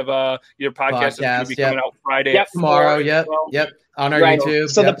guys have your podcast is going to be coming out Friday tomorrow. Yep, on our YouTube.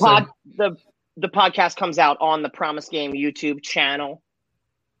 So the podcast comes out on the Promise Game YouTube channel.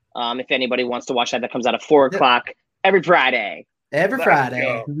 If anybody wants to watch that comes out at 4:00 every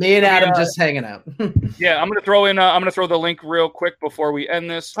Friday. Me and Adam just hanging out. Yeah, I'm gonna throw the link real quick before we end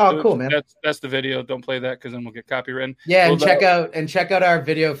this. Oh, cool, man. That's the video. Don't play that because then we'll get copyrighted. Yeah, and check out our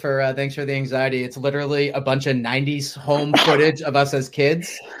video for Thanks for the Anxiety. It's literally a bunch of 90s home footage of us as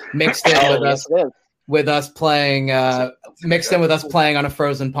kids mixed in with us playing on a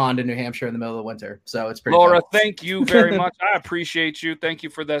frozen pond in New Hampshire in the middle of the winter. So it's pretty Laura, fun. thank you very much. I appreciate you. Thank you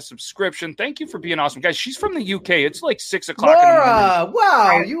for that subscription. Thank you for being awesome. Guys, she's from the UK. It's like 6 o'clock. Laura,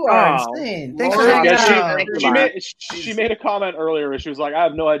 wow, you are insane. Thanks for hanging out. She made a comment earlier where she was like, I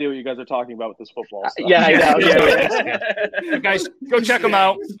have no idea what you guys are talking about with this football stuff. I know. Guys, go check them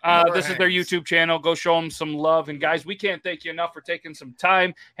out. This is their YouTube channel. Go show them some love. And guys, we can't thank you enough for taking some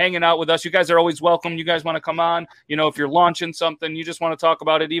time hanging out with us. You guys are always welcome. You guys want to come on, if you're launching something, you just want to talk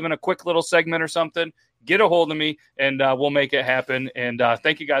about it, even a quick little segment or something, get a hold of me and we'll make it happen. And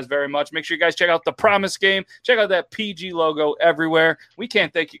thank you guys very much. Make sure you guys check out the Promise Game. Check out that PG logo everywhere. We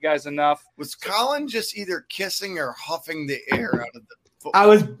can't thank you guys enough. Was Colin just either kissing or huffing the air out of the football? I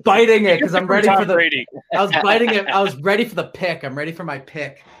was biting it because I'm ready for the Brady. I was biting it. I was ready for the pick. I'm ready for my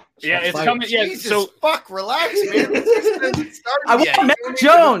pick. Yeah, it's coming. Yeah, Jesus, relax, man. I want Mac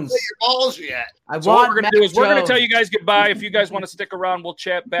Jones. Your balls yet? What we're gonna do is we're gonna tell you guys goodbye. If you guys want to stick around, we'll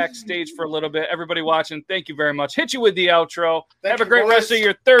chat backstage for a little bit. Everybody watching, thank you very much. Hit you with the outro. Have a great rest of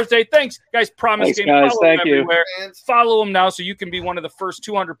your Thursday. Thanks, guys. Promise Game. Guys. Thank you. Everywhere. Follow them now so you can be one of the first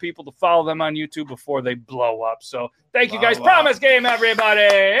 200 people to follow them on YouTube before they blow up. So thank you guys. Promise Game, everybody.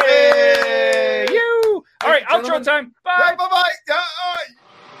 Hey, you. All right, outro time. Bye. Bye.